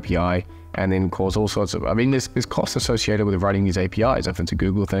any API and then cause all sorts of, there's costs associated with running these APIs. If it's a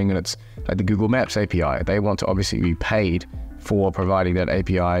Google thing and it's like the Google Maps API, they want to obviously be paid for providing that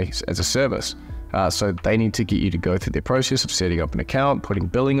API as a service. So they need to get you to go through the process of setting up an account, putting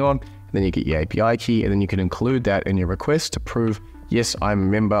billing on, and then you get your API key, and then you can include that in your request to prove, yes, I'm a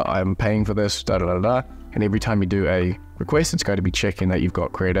member, I'm paying for this, and every time you do a request, it's going to be checking that you've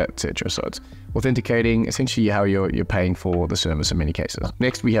got credit, etc. So it's authenticating essentially how you're paying for the service in many cases.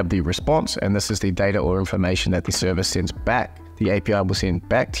 Next, we have the response, and this is the data or information that the service sends back. The API will send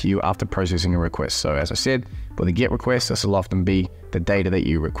back to you after processing a request. So as I said, for the GET request, this will often be the data that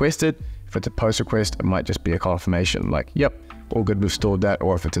you requested. If it's a POST request, it might just be a confirmation like, yep, all good, we've stored that.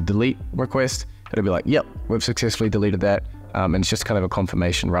 Or if it's a DELETE request, it'll be like, yep, we've successfully deleted that. And it's just kind of a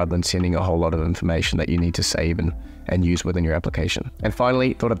confirmation rather than sending a whole lot of information that you need to save and use within your application. And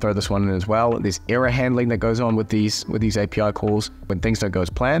finally, thought I'd throw this one in as well. There's error handling that goes on with these API calls. When things don't go as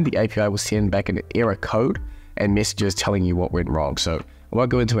planned, the API will send back an error code and messages telling you what went wrong. So I won't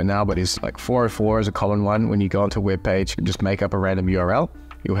go into it now, but it's like 404 is a common one. When you go onto a web page and just make up a random URL,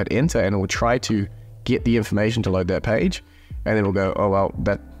 you'll hit enter and it will try to get the information to load that page. And then we'll go, oh,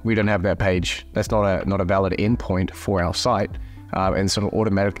 well, we don't have that page. That's not a valid endpoint for our site. And so it'll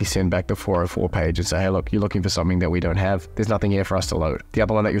automatically send back the 404 page and say, hey, look, you're looking for something that we don't have. There's nothing here for us to load. The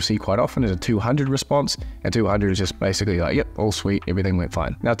other one that you'll see quite often is a 200 response. And 200 is just basically like, yep, all sweet, everything went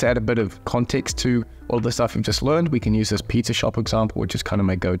fine. Now, to add a bit of context to all the stuff you've just learned, we can use this pizza shop example, which is kind of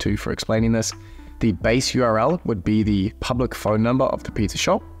my go-to for explaining this. The base URL would be the public phone number of the pizza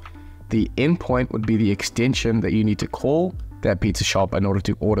shop. The endpoint would be the extension that you need to call that pizza shop in order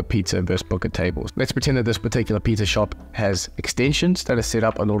to order pizza versus book a table. Let's pretend that this particular pizza shop has extensions that are set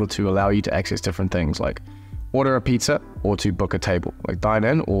up in order to allow you to access different things like order a pizza or to book a table, like dine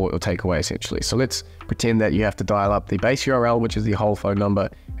in or take away essentially. So let's pretend that you have to dial up the base URL, which is the whole phone number,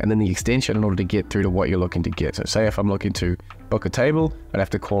 and then the extension in order to get through to what you're looking to get. So say if I'm looking to book a table, I'd have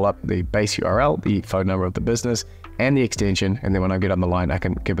to call up the base URL, the phone number of the business, and the extension, and then when I get on the line, I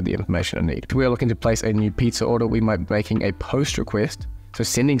can give it the information I need. If we're looking to place a new pizza order, we might be making a POST request, so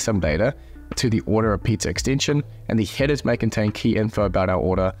sending some data, to the order of pizza extension, and the headers may contain key info about our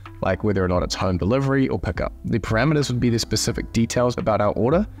order, like whether or not it's home delivery or pickup. The parameters would be the specific details about our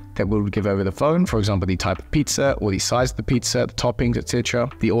order that we would give over the phone, for example, the type of pizza or the size of the pizza, the toppings, etc.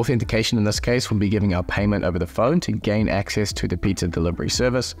 The authentication in this case would be giving our payment over the phone to gain access to the pizza delivery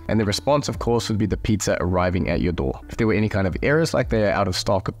service, and the response, of course, would be the pizza arriving at your door. If there were any kind of errors, like they are out of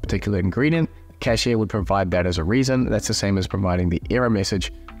stock of a particular ingredient, the cashier would provide that as a reason. That's the same as providing the error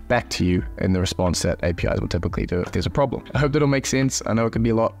message back to you in the response that APIs will typically do if there's a problem. I hope that'll make sense. I know it can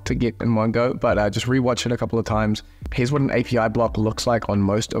be a lot to get in one go, but just rewatch it a couple of times. Here's what an API block looks like on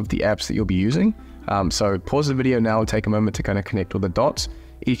most of the apps that you'll be using. So pause the video now and take a moment to kind of connect all the dots.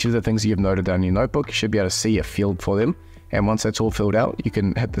 Each of the things that you've noted down in your notebook, you should be able to see a field for them. And once that's all filled out, you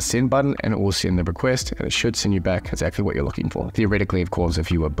can hit the send button and it will send the request, and it should send you back exactly what you're looking for. Theoretically, of course,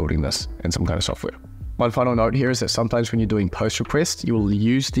 if you were building this in some kind of software. One final note here is that sometimes when you're doing post requests, you will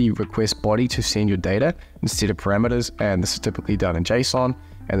use the request body to send your data instead of parameters, and this is typically done in JSON,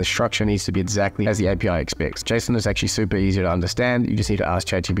 and the structure needs to be exactly as the API expects. JSON is actually super easy to understand. You just need to ask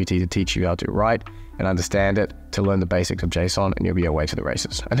ChatGPT to teach you how to write and understand it to learn the basics of JSON, and you'll be away to the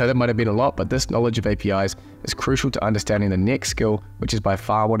races. I know that might have been a lot, but this knowledge of APIs is crucial to understanding the next skill, which is by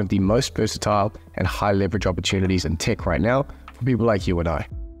far one of the most versatile and high leverage opportunities in tech right now for people like you and I.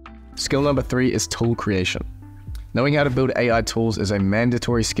 Skill number 3 is tool creation. Knowing how to build AI tools is a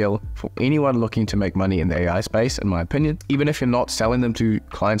mandatory skill for anyone looking to make money in the AI space, in my opinion. Even if you're not selling them to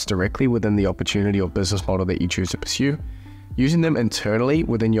clients directly within the opportunity or business model that you choose to pursue, using them internally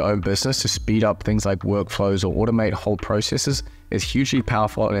within your own business to speed up things like workflows or automate whole processes is hugely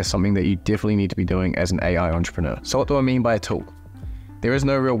powerful, and is something that you definitely need to be doing as an AI entrepreneur. So what do I mean by a tool? There is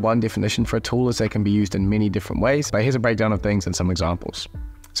no real one definition for a tool, as they can be used in many different ways, but here's a breakdown of things and some examples.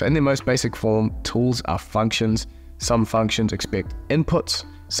 So in their most basic form, tools are functions. Some functions expect inputs,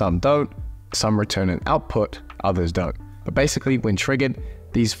 some don't, some return an output, others don't. But basically, when triggered,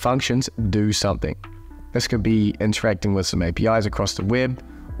 these functions do something. This could be interacting with some APIs across the web,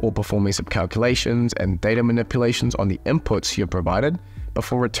 or performing some calculations and data manipulations on the inputs you've provided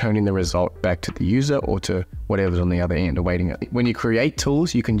before returning the result back to the user or to whatever's on the other end awaiting it. When you create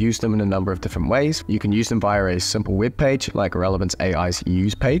tools, you can use them in a number of different ways. You can use them via a simple web page like Relevance AI's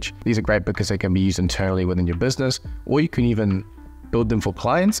use page. These are great because they can be used internally within your business, or you can even build them for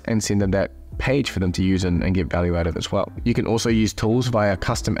clients and send them that page for them to use and get value out of as well. You can also use tools via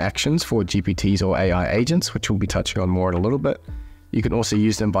custom actions for GPTs or AI agents, which we'll be touching on more in a little bit. You can also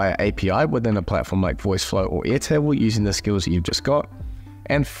use them via API within a platform like VoiceFlow or Airtable using the skills that you've just got.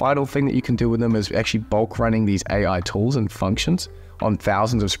 And final thing that you can do with them is actually bulk running these AI tools and functions on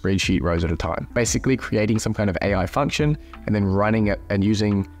thousands of spreadsheet rows at a time. Basically creating some kind of AI function and then running it and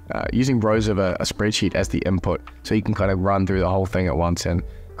using rows of a spreadsheet as the input, so you can kind of run through the whole thing at once and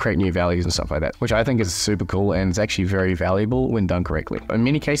create new values and stuff like that, which I think is super cool and it's actually very valuable when done correctly. In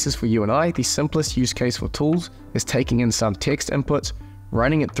many cases for you and I, the simplest use case for tools is taking in some text inputs,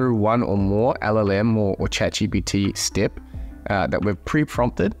 running it through one or more LLM or ChatGPT step that we've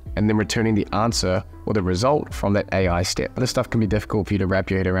pre-prompted, and then returning the answer or the result from that AI step. This stuff can be difficult for you to wrap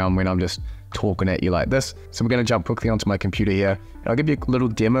your head around when I'm just talking at you like this. So we're going to jump quickly onto my computer here, and I'll give you a little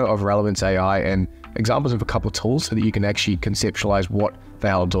demo of Relevance AI and examples of a couple of tools so that you can actually conceptualize what the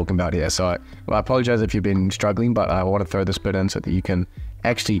hell I'm talking about here. So I apologize if you've been struggling, but I want to throw this bit in so that you can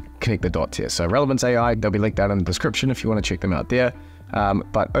actually connect the dots here. So Relevance AI, they'll be linked down in the description if you want to check them out there.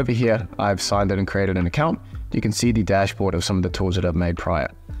 But over here, I've signed in and created an account. You can see the dashboard of some of the tools that I've made prior.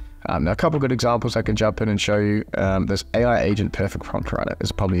 Now, a couple of good examples I can jump in and show you. This AI agent perfect prompt writer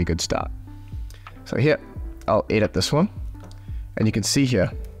is probably a good start. So here, I'll edit this one. And you can see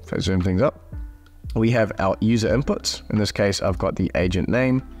here, if I zoom things up, we have our user inputs. In this case, I've got the agent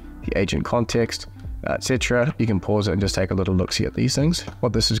name, the agent context, etc. You can pause it and just take a little look-see at these things.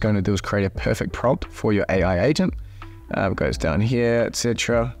 What this is going to do is create a perfect prompt for your AI agent. It goes down here,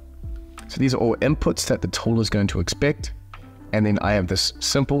 etc. So these are all inputs that the tool is going to expect. And then I have this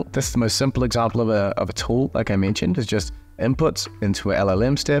is the most simple example of a tool, like I mentioned, is just inputs into an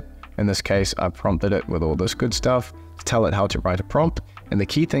LLM step. In this case, I prompted it with all this good stuff to tell it how to write a prompt. And the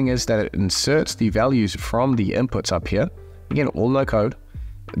key thing is that it inserts the values from the inputs up here. Again, all no code.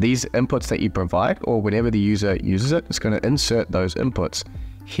 These inputs that you provide, or whenever the user uses it, it's going to insert those inputs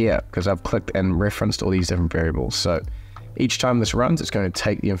here because I've clicked and referenced all these different variables. So each time this runs, it's going to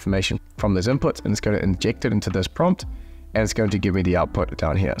take the information from those inputs and it's going to inject it into this prompt, and it's going to give me the output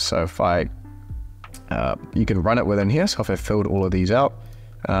down here. So if you can run it within here. So if I filled all of these out,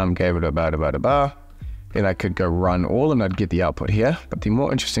 gave it a then I could go run all and I'd get the output here. But the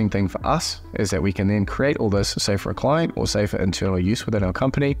more interesting thing for us is that we can then create all this, say for a client or say for internal use within our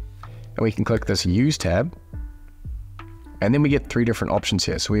company. and we can click this Use tab. And then we get 3 different options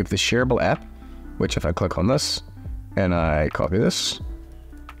here. So we have the shareable app, which if I click on this and I copy this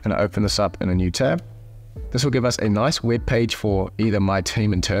and I open this up in a new tab, this will give us a nice web page for either my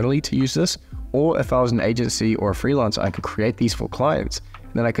team internally to use this, or if I was an agency or a freelancer, I could create these for clients.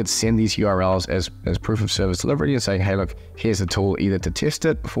 And then I could send these URLs as proof of service delivery and saying, hey, look, here's the tool either to test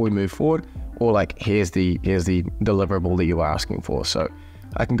it before we move forward, or like, here's the deliverable that you are asking for. So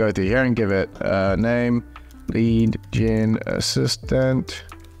I can go through here and give it a name, lead gen assistant,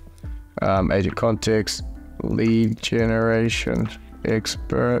 agent context, lead generation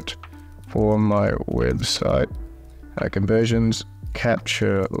expert for my website, conversions,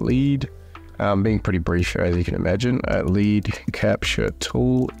 capture lead. Being pretty brief here, as you can imagine. Lead capture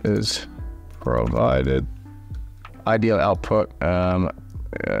tool is provided. Ideal output,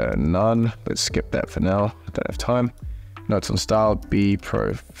 none. Let's skip that for now. I don't have time. Notes on style, be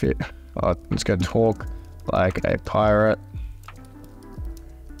profit. Let's go talk like a pirate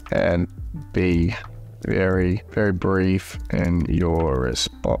and be very, very brief in your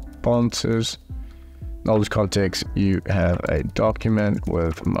responses. Knowledge context, you have a document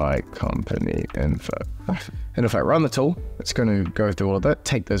with my company info. And if I run the tool, it's going to go through all of that,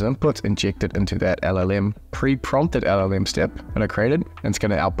 take those inputs, inject it into that LLM, pre-prompted LLM step that I created, and it's going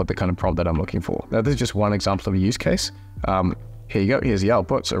to output the kind of prompt that I'm looking for. Now, this is just one example of a use case. Here you go, here's the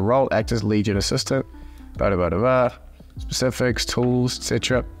output. So role, act as lead gen assistant, specifics, tools,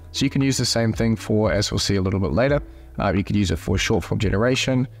 etc. So you can use the same thing for, as we'll see a little bit later, you could use it for short form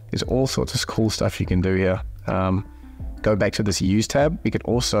generation. There's all sorts of cool stuff you can do here. Go back to this Use tab. We could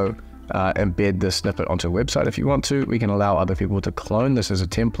also embed this snippet onto a website if you want to. We can allow other people to clone this as a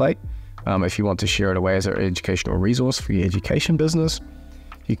template. If you want to share it away as an educational resource for your education business.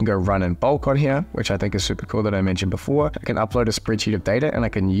 You can go run in bulk on here, which I think is super cool that I mentioned before. I can upload a spreadsheet of data and I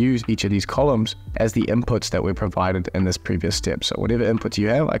can use each of these columns as the inputs that were provided in this previous step. So whatever inputs you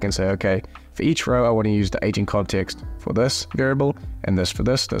have, I can say, okay, for each row, I want to use the agent context for this variable and this for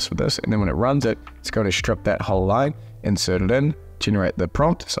this for this. And then when it runs it, it's going to strip that whole line, insert it in, generate the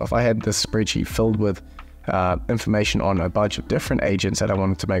prompt. So if I had this spreadsheet filled with information on a bunch of different agents that I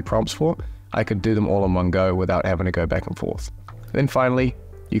wanted to make prompts for, I could do them all in one go without having to go back and forth. Then finally,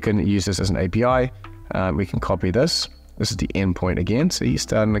 you can use this as an API. We can copy this. This is the endpoint again. So you're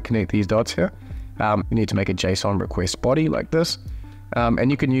starting to connect these dots here. You need to make a JSON request body like this. And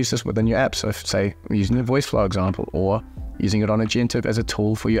you can use this within your app. So if, say, I'm using the voice flow example or using it on Agentive as a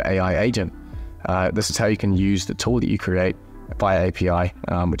tool for your AI agent. This is how you can use the tool that you create via API,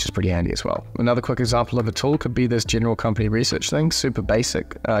 which is pretty handy as well. Another quick example of a tool could be this general company research thing, super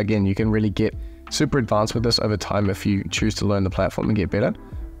basic. Again, you can really get super advanced with this over time if you choose to learn the platform and get better.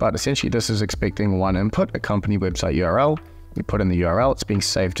 But essentially this is expecting one input, a company website URL. You put in the URL, it's being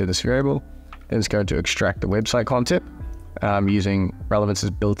saved to this variable. Then it's going to extract the website content using Relevance's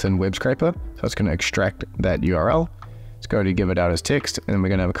built-in web scraper. So it's going to extract that URL. It's going to give it out as text, and then we're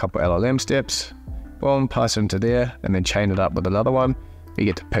going to have a couple LLM steps. Boom, pass it into there, and then chain it up with another one. You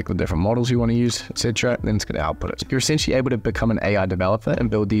get to pick the different models you want to use, etc. Then it's going to output it. You're essentially able to become an AI developer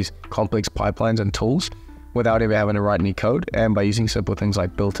and build these complex pipelines and tools without ever having to write any code, and by using simple things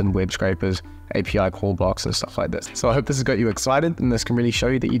like built-in web scrapers, API call blocks, and stuff like this. So I hope this has got you excited, and this can really show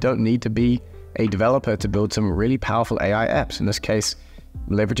you that you don't need to be a developer to build some really powerful AI apps. In this case,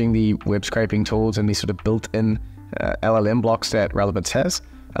 leveraging the web scraping tools and these sort of built-in LLM blocks that Relevance has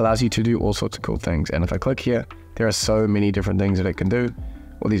allows you to do all sorts of cool things. And if I click here, there are so many different things that it can do.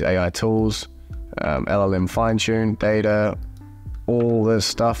 All these AI tools, LLM fine-tune, data, all this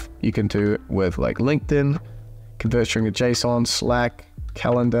stuff you can do with like LinkedIn, convert string to JSON, Slack,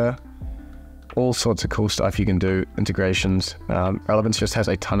 calendar, all sorts of cool stuff you can do, integrations. Relevance just has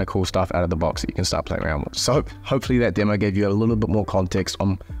a ton of cool stuff out of the box that you can start playing around with. So hopefully that demo gave you a little bit more context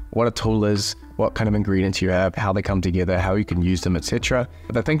on what a tool is, what kind of ingredients you have, how they come together, how you can use them, etc.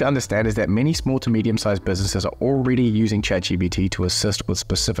 But the thing to understand is that many small to medium-sized businesses are already using ChatGPT to assist with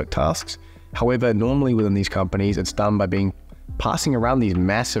specific tasks. However, normally within these companies, it's done by passing around these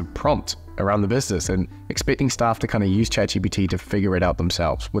massive prompts around the business and expecting staff to kind of use ChatGPT to figure it out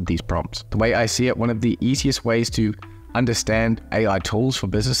themselves with these prompts. The way I see it, one of the easiest ways to understand AI tools for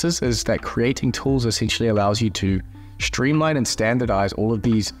businesses is that creating tools essentially allows you to streamline and standardize all of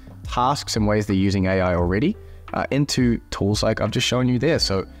these tasks and ways they're using AI already into tools like I've just shown you there.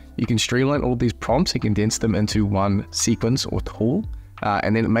 So you can streamline all these prompts and condense them into one sequence or tool,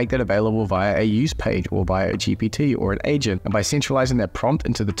 and then make that available via a use page or via a GPT or an agent. And by centralizing that prompt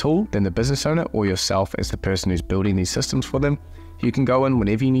into the tool, then the business owner or yourself as the person who's building these systems for them, you can go in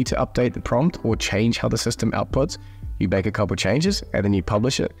whenever you need to update the prompt or change how the system outputs. you make a couple changes and then you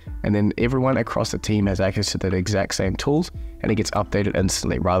publish it, and then everyone across the team has access to the exact same tools, and it gets updated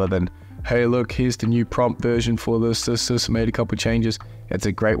instantly rather than, hey, look, here's the new prompt version for this, made a couple changes. It's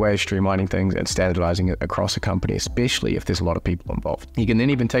a great way of streamlining things and standardizing it across a company, especially if there's a lot of people involved. You can then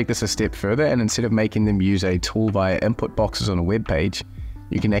even take this a step further, and instead of making them use a tool via input boxes on a web page,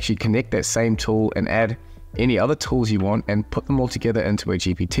 you can actually connect that same tool and add any other tools you want and put them all together into a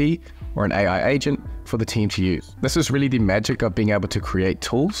GPT or an AI agent for the team to use. This is really the magic of being able to create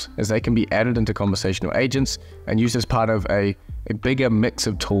tools, as they can be added into conversational agents and used as part of a bigger mix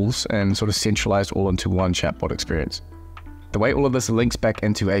of tools and sort of centralized all into one chatbot experience. The way all of this links back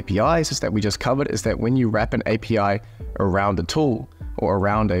into APIs is that we just covered is that when you wrap an API around a tool or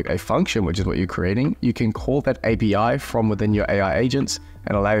around a function, which is what you're creating, you can call that API from within your AI agents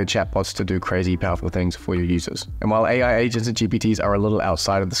and allow your chatbots to do crazy powerful things for your users. And while AI agents and GPTs are a little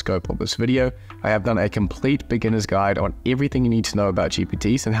outside of the scope of this video, I have done a complete beginner's guide on everything you need to know about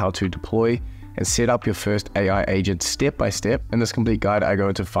GPTs and how to deploy and set up your first AI agent step by step. In this complete guide, I go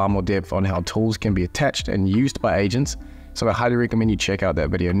into far more depth on how tools can be attached and used by agents. So I highly recommend you check out that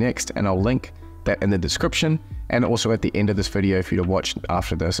video next, and I'll link that in the description and also at the end of this video for you to watch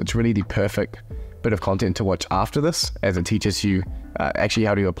after this. It's really the perfect bit of content to watch after this, as it teaches you actually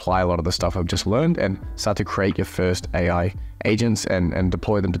how to apply a lot of the stuff I've just learned and start to create your first AI agents and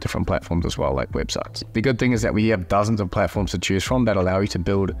deploy them to different platforms as well, like websites. The good thing is that we have dozens of platforms to choose from that allow you to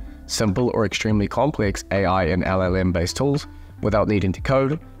build simple or extremely complex AI and LLM based tools without needing to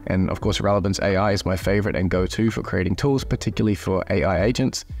code. And of course, Relevance AI is my favorite and go-to for creating tools, particularly for AI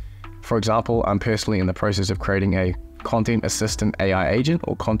agents. For example, I'm personally in the process of creating a content assistant AI agent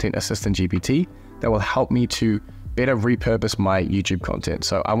or content assistant GPT that will help me to better repurpose my YouTube content.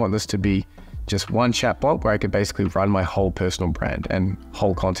 So I want this to be just one chatbot where I could basically run my whole personal brand and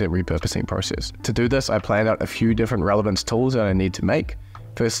whole content repurposing process. To do this, I planned out a few different relevance tools that I need to make.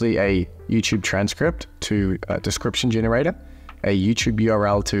 Firstly, a YouTube transcript to a description generator, a YouTube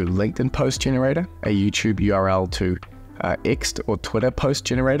URL to LinkedIn post generator, a YouTube URL to X or Twitter post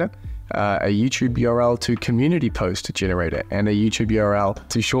generator, a YouTube URL to community post generator, and a YouTube URL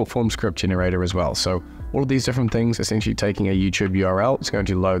to short form script generator as well. So all of these different things, essentially taking a YouTube URL, it's going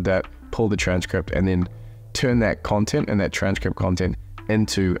to load that, pull the transcript, and then turn that content and that transcript content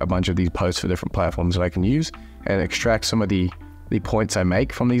into a bunch of these posts for different platforms that I can use and extract some of the points I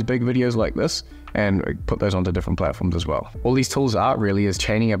make from these big videos like this and put those onto different platforms as well. All these tools are really is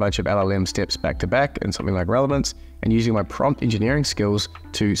chaining a bunch of LLM steps back to back in something like Relevance and using my prompt engineering skills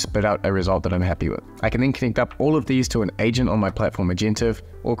to spit out a result that I'm happy with. I can then connect up all of these to an agent on my platform Agentive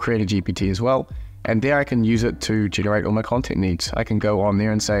or create a GPT as well. And there I can use it to generate all my content needs. I can go on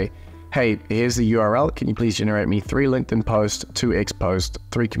there and say, hey, here's the URL. Can you please generate me 3 LinkedIn posts, 2 X posts,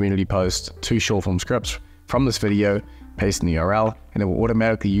 3 community posts, 2 short form scripts from this video, paste in the URL, and it will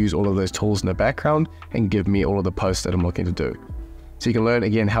automatically use all of those tools in the background and give me all of the posts that I'm looking to do. So you can learn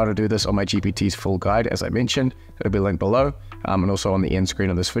again how to do this on my GPT's full guide, as I mentioned. It'll be linked below and also on the end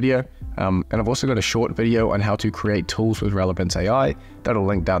screen of this video. And I've also got a short video on how to create tools with Relevance AI that'll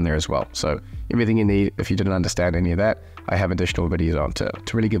link down there as well. So everything you need, if you didn't understand any of that, I have additional videos on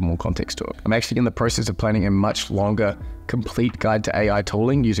to really give more context to it. I'm actually in the process of planning a much longer, complete guide to AI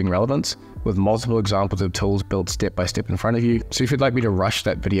tooling using Relevance with multiple examples of tools built step by step in front of you. So if you'd like me to rush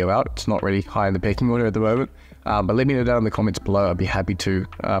that video out, it's not really high in the pecking order at the moment, but let me know down in the comments below. I'd be happy to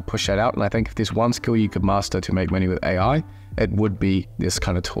push that out. And I think if there's one skill you could master to make money with AI, it would be this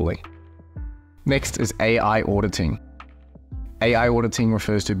kind of tooling. Next is AI auditing. AI auditing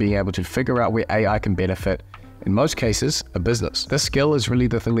refers to being able to figure out where AI can benefit, in most cases, a business. This skill is really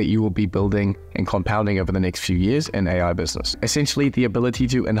the thing that you will be building and compounding over the next few years in AI business. Essentially, the ability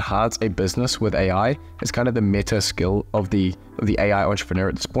to enhance a business with AI is kind of the meta skill of the AI entrepreneur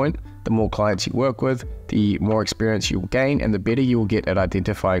at this point. The more clients you work with, the more experience you will gain, and the better you will get at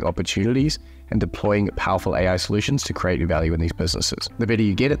identifying opportunities and deploying powerful AI solutions to create value in these businesses. The better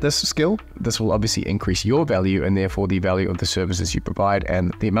you get at this skill, this will obviously increase your value and therefore the value of the services you provide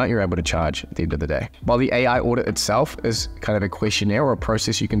and the amount you're able to charge at the end of the day. While the AI audit itself is kind of a questionnaire or a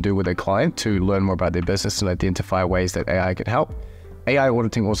process you can do with a client to learn more about their business and identify ways that AI can help, AI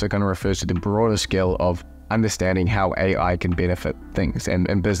auditing also kind of refers to the broader skill of understanding how AI can benefit things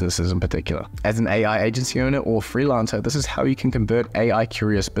and businesses in particular. As an AI agency owner or freelancer, this is how you can convert AI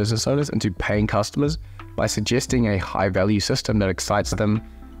curious business owners into paying customers by suggesting a high value system that excites them.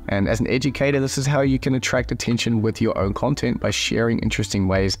 And as an educator, this is how you can attract attention with your own content by sharing interesting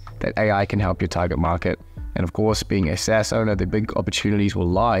ways that AI can help your target market. And of course, being a SaaS owner, the big opportunities will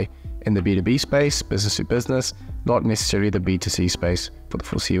lie in the B2B space, business to business, not necessarily the B2C space for the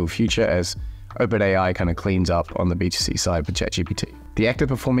foreseeable future, as OpenAI kind of cleans up on the B2C side with ChatGPT. The act of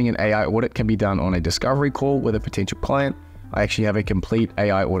performing an AI audit can be done on a discovery call with a potential client. I actually have a complete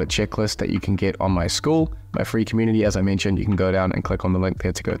AI audit checklist that you can get on my school, my free community. As I mentioned, you can go down and click on the link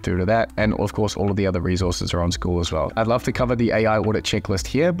there to go through to that. And of course, all of the other resources are on school as well. I'd love to cover the AI audit checklist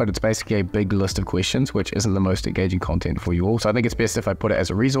here, but it's basically a big list of questions, which isn't the most engaging content for you all. So I think it's best if I put it as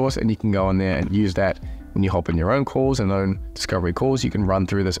a resource and you can go on there and use that when you hop in your own calls and own discovery calls. You can run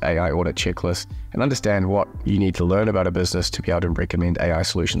through this AI audit checklist and understand what you need to learn about a business to be able to recommend AI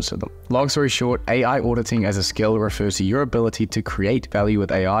solutions to them. Long story short, AI auditing as a skill refers to your ability to create value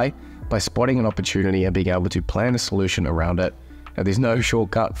with AI by spotting an opportunity and being able to plan a solution around it. Now, there's no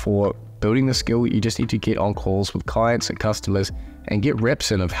shortcut for building the skill. You just need to get on calls with clients and customers and get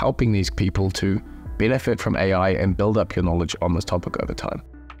reps in of helping these people to benefit from AI and build up your knowledge on this topic over time.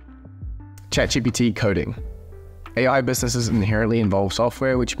 ChatGPT coding. AI businesses inherently involve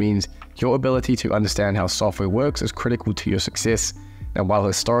software, which means your ability to understand how software works is critical to your success. Now, while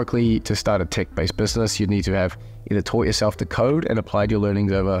historically to start a tech-based business, you'd need to have either taught yourself to code and applied your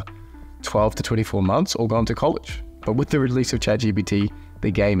learnings over 12 to 24 months or gone to college. But with the release of ChatGPT,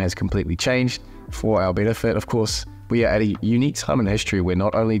 the game has completely changed for our benefit. Of course, we are at a unique time in history where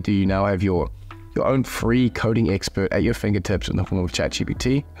not only do you now have your own free coding expert at your fingertips in the form of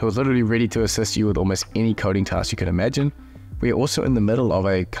ChatGPT, who is literally ready to assist you with almost any coding task you can imagine, we are also in the middle of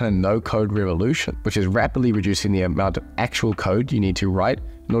a kind of no-code revolution, which is rapidly reducing the amount of actual code you need to write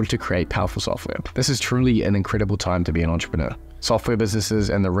in order to create powerful software. This is truly an incredible time to be an entrepreneur. Software businesses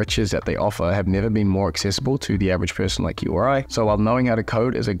and the riches that they offer have never been more accessible to the average person like you or I. So while knowing how to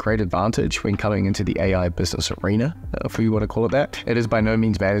code is a great advantage when coming into the AI business arena, if you want to call it that, it is by no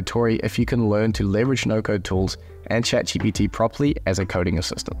means mandatory if you can learn to leverage no-code tools and ChatGPT properly as a coding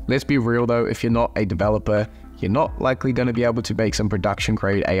assistant. Let's be real though, if you're not a developer, you're not likely going to be able to make some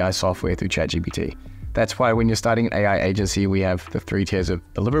production-grade AI software through ChatGPT. That's why when you're starting an AI agency, we have the 3 tiers of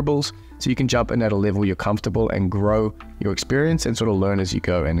deliverables, so you can jump in at a level you're comfortable and grow your experience and sort of learn as you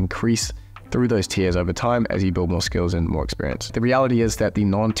go and increase through those tiers over time as you build more skills and more experience. The reality is that the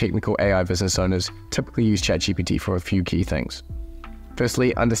non-technical AI business owners typically use ChatGPT for a few key things.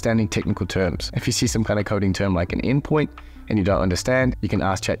 Firstly, understanding technical terms. If you see some kind of coding term like an endpoint and you don't understand, you can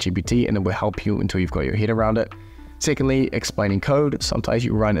ask ChatGPT and it will help you until you've got your head around it. Secondly, explaining code. Sometimes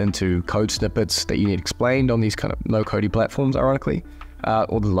you run into code snippets that you need explained on these kind of no-coding platforms, ironically,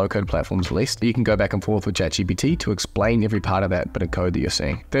 or the low-code platforms list. You can go back and forth with ChatGPT to explain every part of that bit of code that you're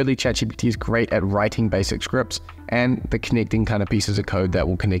seeing. Thirdly, ChatGPT is great at writing basic scripts and the connecting kind of pieces of code that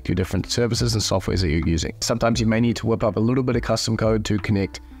will connect to different services and softwares that you're using. Sometimes you may need to whip up a little bit of custom code to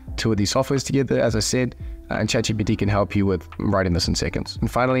connect 2 of these softwares together, as I said, and ChatGPT can help you with writing this in seconds. And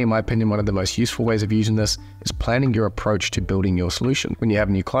finally, in my opinion, one of the most useful ways of using this is planning your approach to building your solution. When you have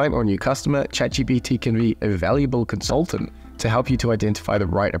a new client or a new customer, ChatGPT can be a valuable consultant to help you to identify the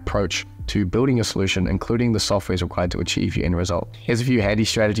right approach to building a solution, including the softwares required to achieve your end result. Here's a few handy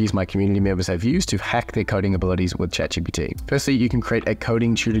strategies my community members have used to hack their coding abilities with ChatGPT. Firstly, you can create a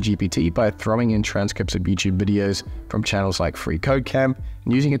coding tutor GPT by throwing in transcripts of YouTube videos from channels like Free Code Camp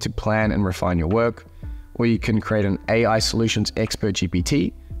and using it to plan and refine your work. Or you can create an AI solutions expert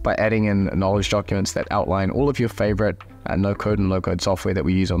GPT by adding in knowledge documents that outline all of your favorite no-code and low-code software that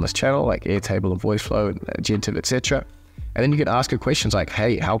we use on this channel, like Airtable and VoiceFlow, Gentive, etc. And then you can ask it questions like,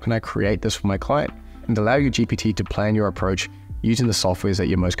 hey, how can I create this for my client? And allow your GPT to plan your approach using the softwares that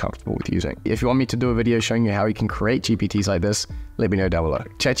you're most comfortable with using. If you want me to do a video showing you how you can create GPTs like this, let me know down below.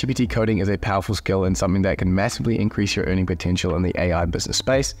 ChatGPT coding is a powerful skill and something that can massively increase your earning potential in the AI business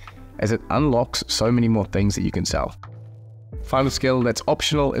space, as it unlocks so many more things that you can sell. Final skill that's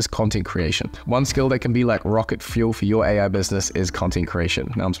optional is content creation. One skill that can be like rocket fuel for your AI business is content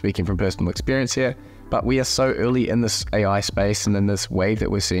creation. Now I'm speaking from personal experience here, but we are so early in this AI space and in this wave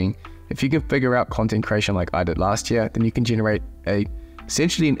that we're seeing. If you can figure out content creation like I did last year, then you can generate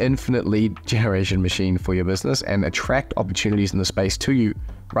essentially an infinite lead generation machine for your business and attract opportunities in the space to you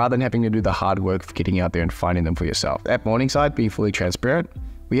rather than having to do the hard work of getting out there and finding them for yourself. At Morningside, being fully transparent,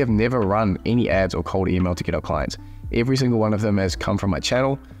 we have never run any ads or cold email to get our clients. Every single one of them has come from my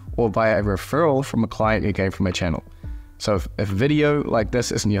channel or via a referral from a client who came from my channel. So if video like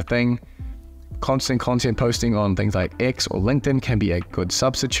this isn't your thing, constant content posting on things like X or LinkedIn can be a good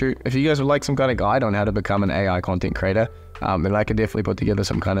substitute. If you guys would like some kind of guide on how to become an AI content creator, then I could definitely put together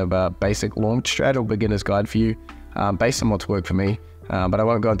some kind of basic launch strat or beginner's guide for you based on what's worked for me. But I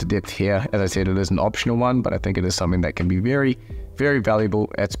won't go into depth here. As I said, it is an optional one, but I think it is something that can be very, very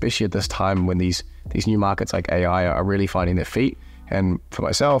valuable, especially at this time when these new markets like AI are really finding their feet And for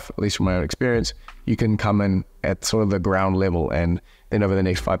myself, at least from my own experience, you can come in at sort of the ground level and then over the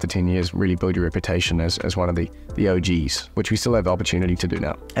next 5 to 10 years, really build your reputation as one of the OGs, which we still have the opportunity to do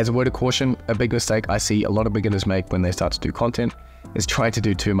now. As a word of caution, a big mistake I see a lot of beginners make when they start to do content is trying to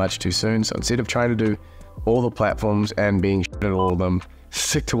do too much too soon. So instead of trying to do all the platforms and being shit at all of them,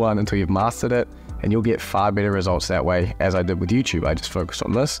 stick to one until you've mastered it, and you'll get far better results that way, as I did with YouTube. I just focused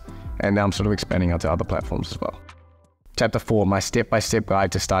on this, and now I'm sort of expanding out to other platforms as well. Chapter 4, my step-by-step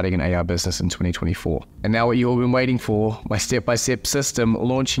guide to starting an AI business in 2024. And now what you've all been waiting for, my step-by-step system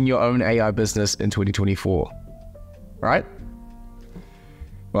launching your own AI business in 2024. Right?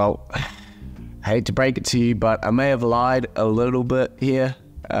 Well, I hate to break it to you, but I may have lied a little bit here.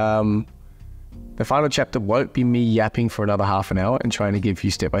 The final chapter won't be me yapping for another half an hour and trying to give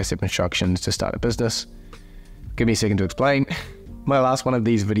you step-by-step instructions to start a business. Give me a second to explain. My last one of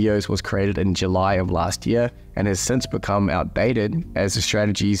these videos was created in July of last year and has since become outdated as the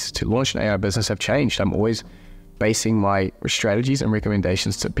strategies to launch an AI business have changed. I'm always basing my strategies and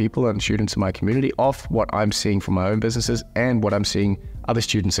recommendations to people and students in my community off what I'm seeing from my own businesses and what I'm seeing other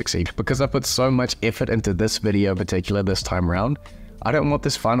students succeed. Because I put so much effort into this video in particular this time around, I don't want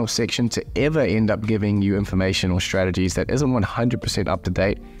this final section to ever end up giving you information or strategies that isn't 100% up to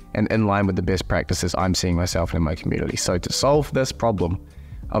date and in line with the best practices I'm seeing myself and in my community. So to solve this problem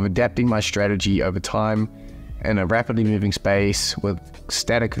of adapting my strategy over time in a rapidly moving space with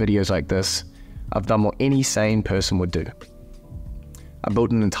static videos like this, I've done what any sane person would do. I built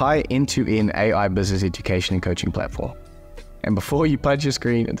an entire end-to-end AI business education and coaching platform. And before you punch your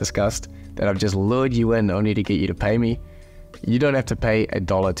screen in disgust that I've just lured you in only to get you to pay me, you don't have to pay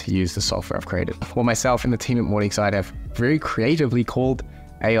 $1 to use the software I've created. What myself and the team at Morningside have very creatively called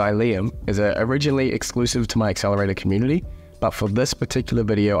AI Liam is originally exclusive to my accelerator community, but for this particular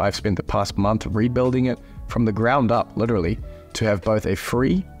video, I've spent the past month rebuilding it from the ground up, literally, to have both a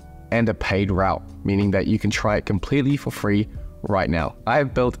free and a paid route, meaning that you can try it completely for free right now. I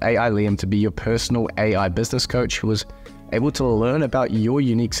have built AI Liam to be your personal AI business coach who is able to learn about your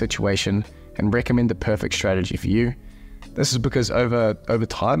unique situation and recommend the perfect strategy for you. This is because over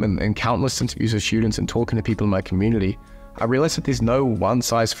time and countless interviews with students and talking to people in my community, I realized that there's no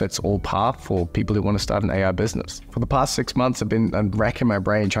one-size-fits-all path for people who want to start an AI business. For the past 6 months, I've been racking my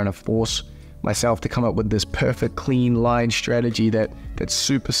brain trying to force myself to come up with this perfect, clean line strategy that's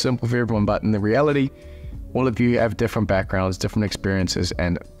super simple for everyone. But in the reality, all of you have different backgrounds, different experiences,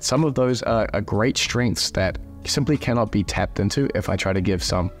 and some of those are great strengths that simply cannot be tapped into if I try to give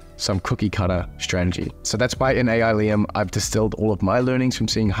some cookie cutter strategy. So that's why in AI Liam, I've distilled all of my learnings from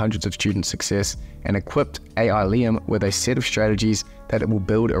seeing hundreds of students' success and equipped AI Liam with a set of strategies that it will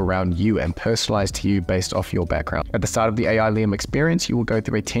build around you and personalize to you based off your background. At the start of the AI Liam experience, you will go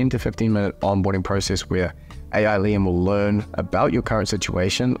through a 10 to 15 minute onboarding process where AI Liam will learn about your current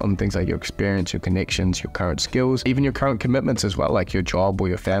situation on things like your experience, your connections, your current skills, even your current commitments as well, like your job or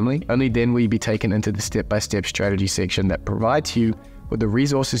your family. Only then will you be taken into the step-by-step strategy section that provides you with the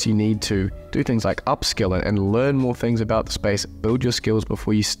resources you need to do things like upskill and learn more things about the space, build your skills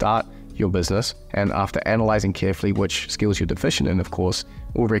before you start your business. And after analyzing carefully which skills you're deficient in, of course,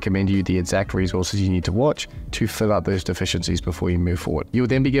 we'll recommend you the exact resources you need to watch to fill out those deficiencies before you move forward. You will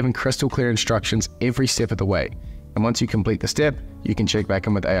then be given crystal clear instructions every step of the way. And once you complete the step, you can check back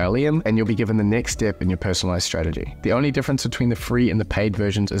in with AI Liam and you'll be given the next step in your personalized strategy. The only difference between the free and the paid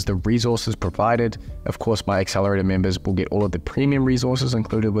versions is the resources provided. Of course, my accelerator members will get all of the premium resources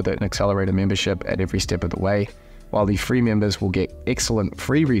included with an accelerator membership at every step of the way, while the free members will get excellent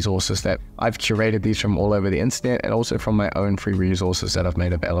free resources that I've curated these from all over the internet and also from my own free resources that I've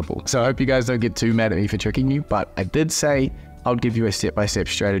made available. So I hope you guys don't get too mad at me for tricking you, but I did say I'll give you a step-by-step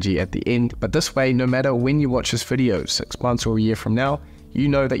strategy at the end. But this way, no matter when you watch this video, 6 months or a year from now, you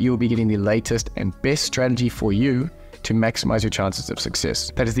know that you'll be getting the latest and best strategy for you to maximize your chances of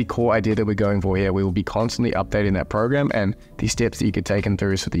success. That is the core idea that we're going for here. We will be constantly updating that program and the steps that you can take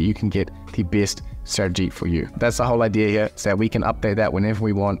through so that you can get the best strategy for you. That's the whole idea here, so that we can update that whenever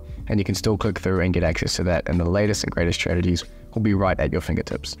we want and you can still click through and get access to that, and the latest and greatest strategies will be right at your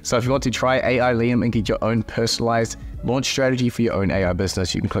fingertips. So if you want to try AI Liam and get your own personalized launch strategy for your own AI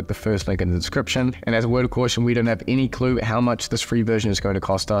business, you can click the first link in the description. And as a word of caution, we don't have any clue how much this free version is going to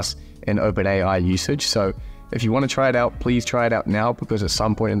cost us in OpenAI usage. So if you want to try it out, please try it out now, because at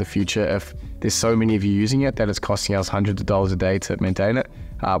some point in the future, if there's so many of you using it that it's costing us hundreds of dollars a day to maintain it,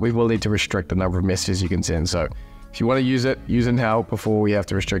 we will need to restrict the number of messages you can send. So If you want to use it now before we have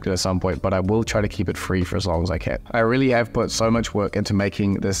to restrict it at some point, but I will try to keep it free for as long as I can. I really have put so much work into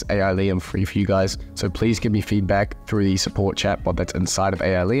making this AI Liam free for you guys, so please give me feedback through the support chatbot that's inside of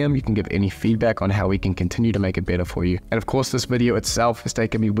AI Liam. You can give any feedback on how we can continue to make it better for you. And of course, this video itself has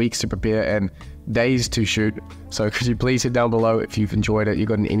taken me weeks to prepare and days to shoot, so could you please hit down below if you've enjoyed it, you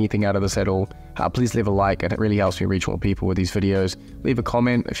gotten anything out of this at all. Please leave a like, and it really helps me reach more people with these videos. Leave a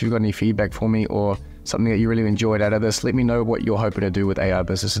comment if you've got any feedback for me or something that you really enjoyed out of this. Let me know what you're hoping to do with AI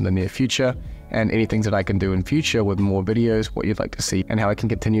business in the near future, and any things that I can do in future with more videos, what you'd like to see, and how I can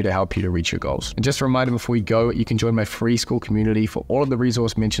continue to help you to reach your goals. And just a reminder before we go, you can join my free school community for all of the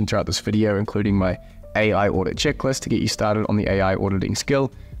resources mentioned throughout this video, including my AI audit checklist to get you started on the AI auditing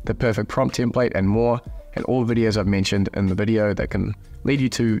skill, the perfect prompt template, and more. And all videos I've mentioned in the video that can lead you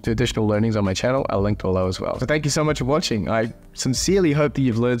to additional learnings on my channel are linked below as well. So thank you so much for watching. I sincerely hope that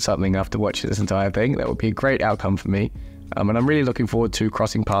you've learned something after watching this entire thing. That would be a great outcome for me. And I'm really looking forward to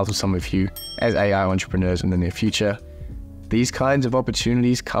crossing paths with some of you as AI entrepreneurs in the near future. These kinds of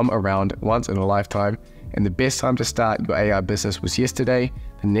opportunities come around once in a lifetime, and the best time to start your AI business was yesterday.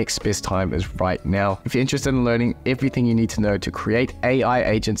 The next best time is right now. If you're interested in learning everything you need to know to create AI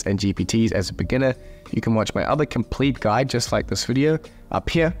agents and GPTs as a beginner, you can watch my other complete guide just like this video up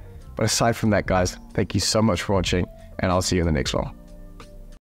here. But aside from that, guys, thank you so much for watching, and I'll see you in the next one.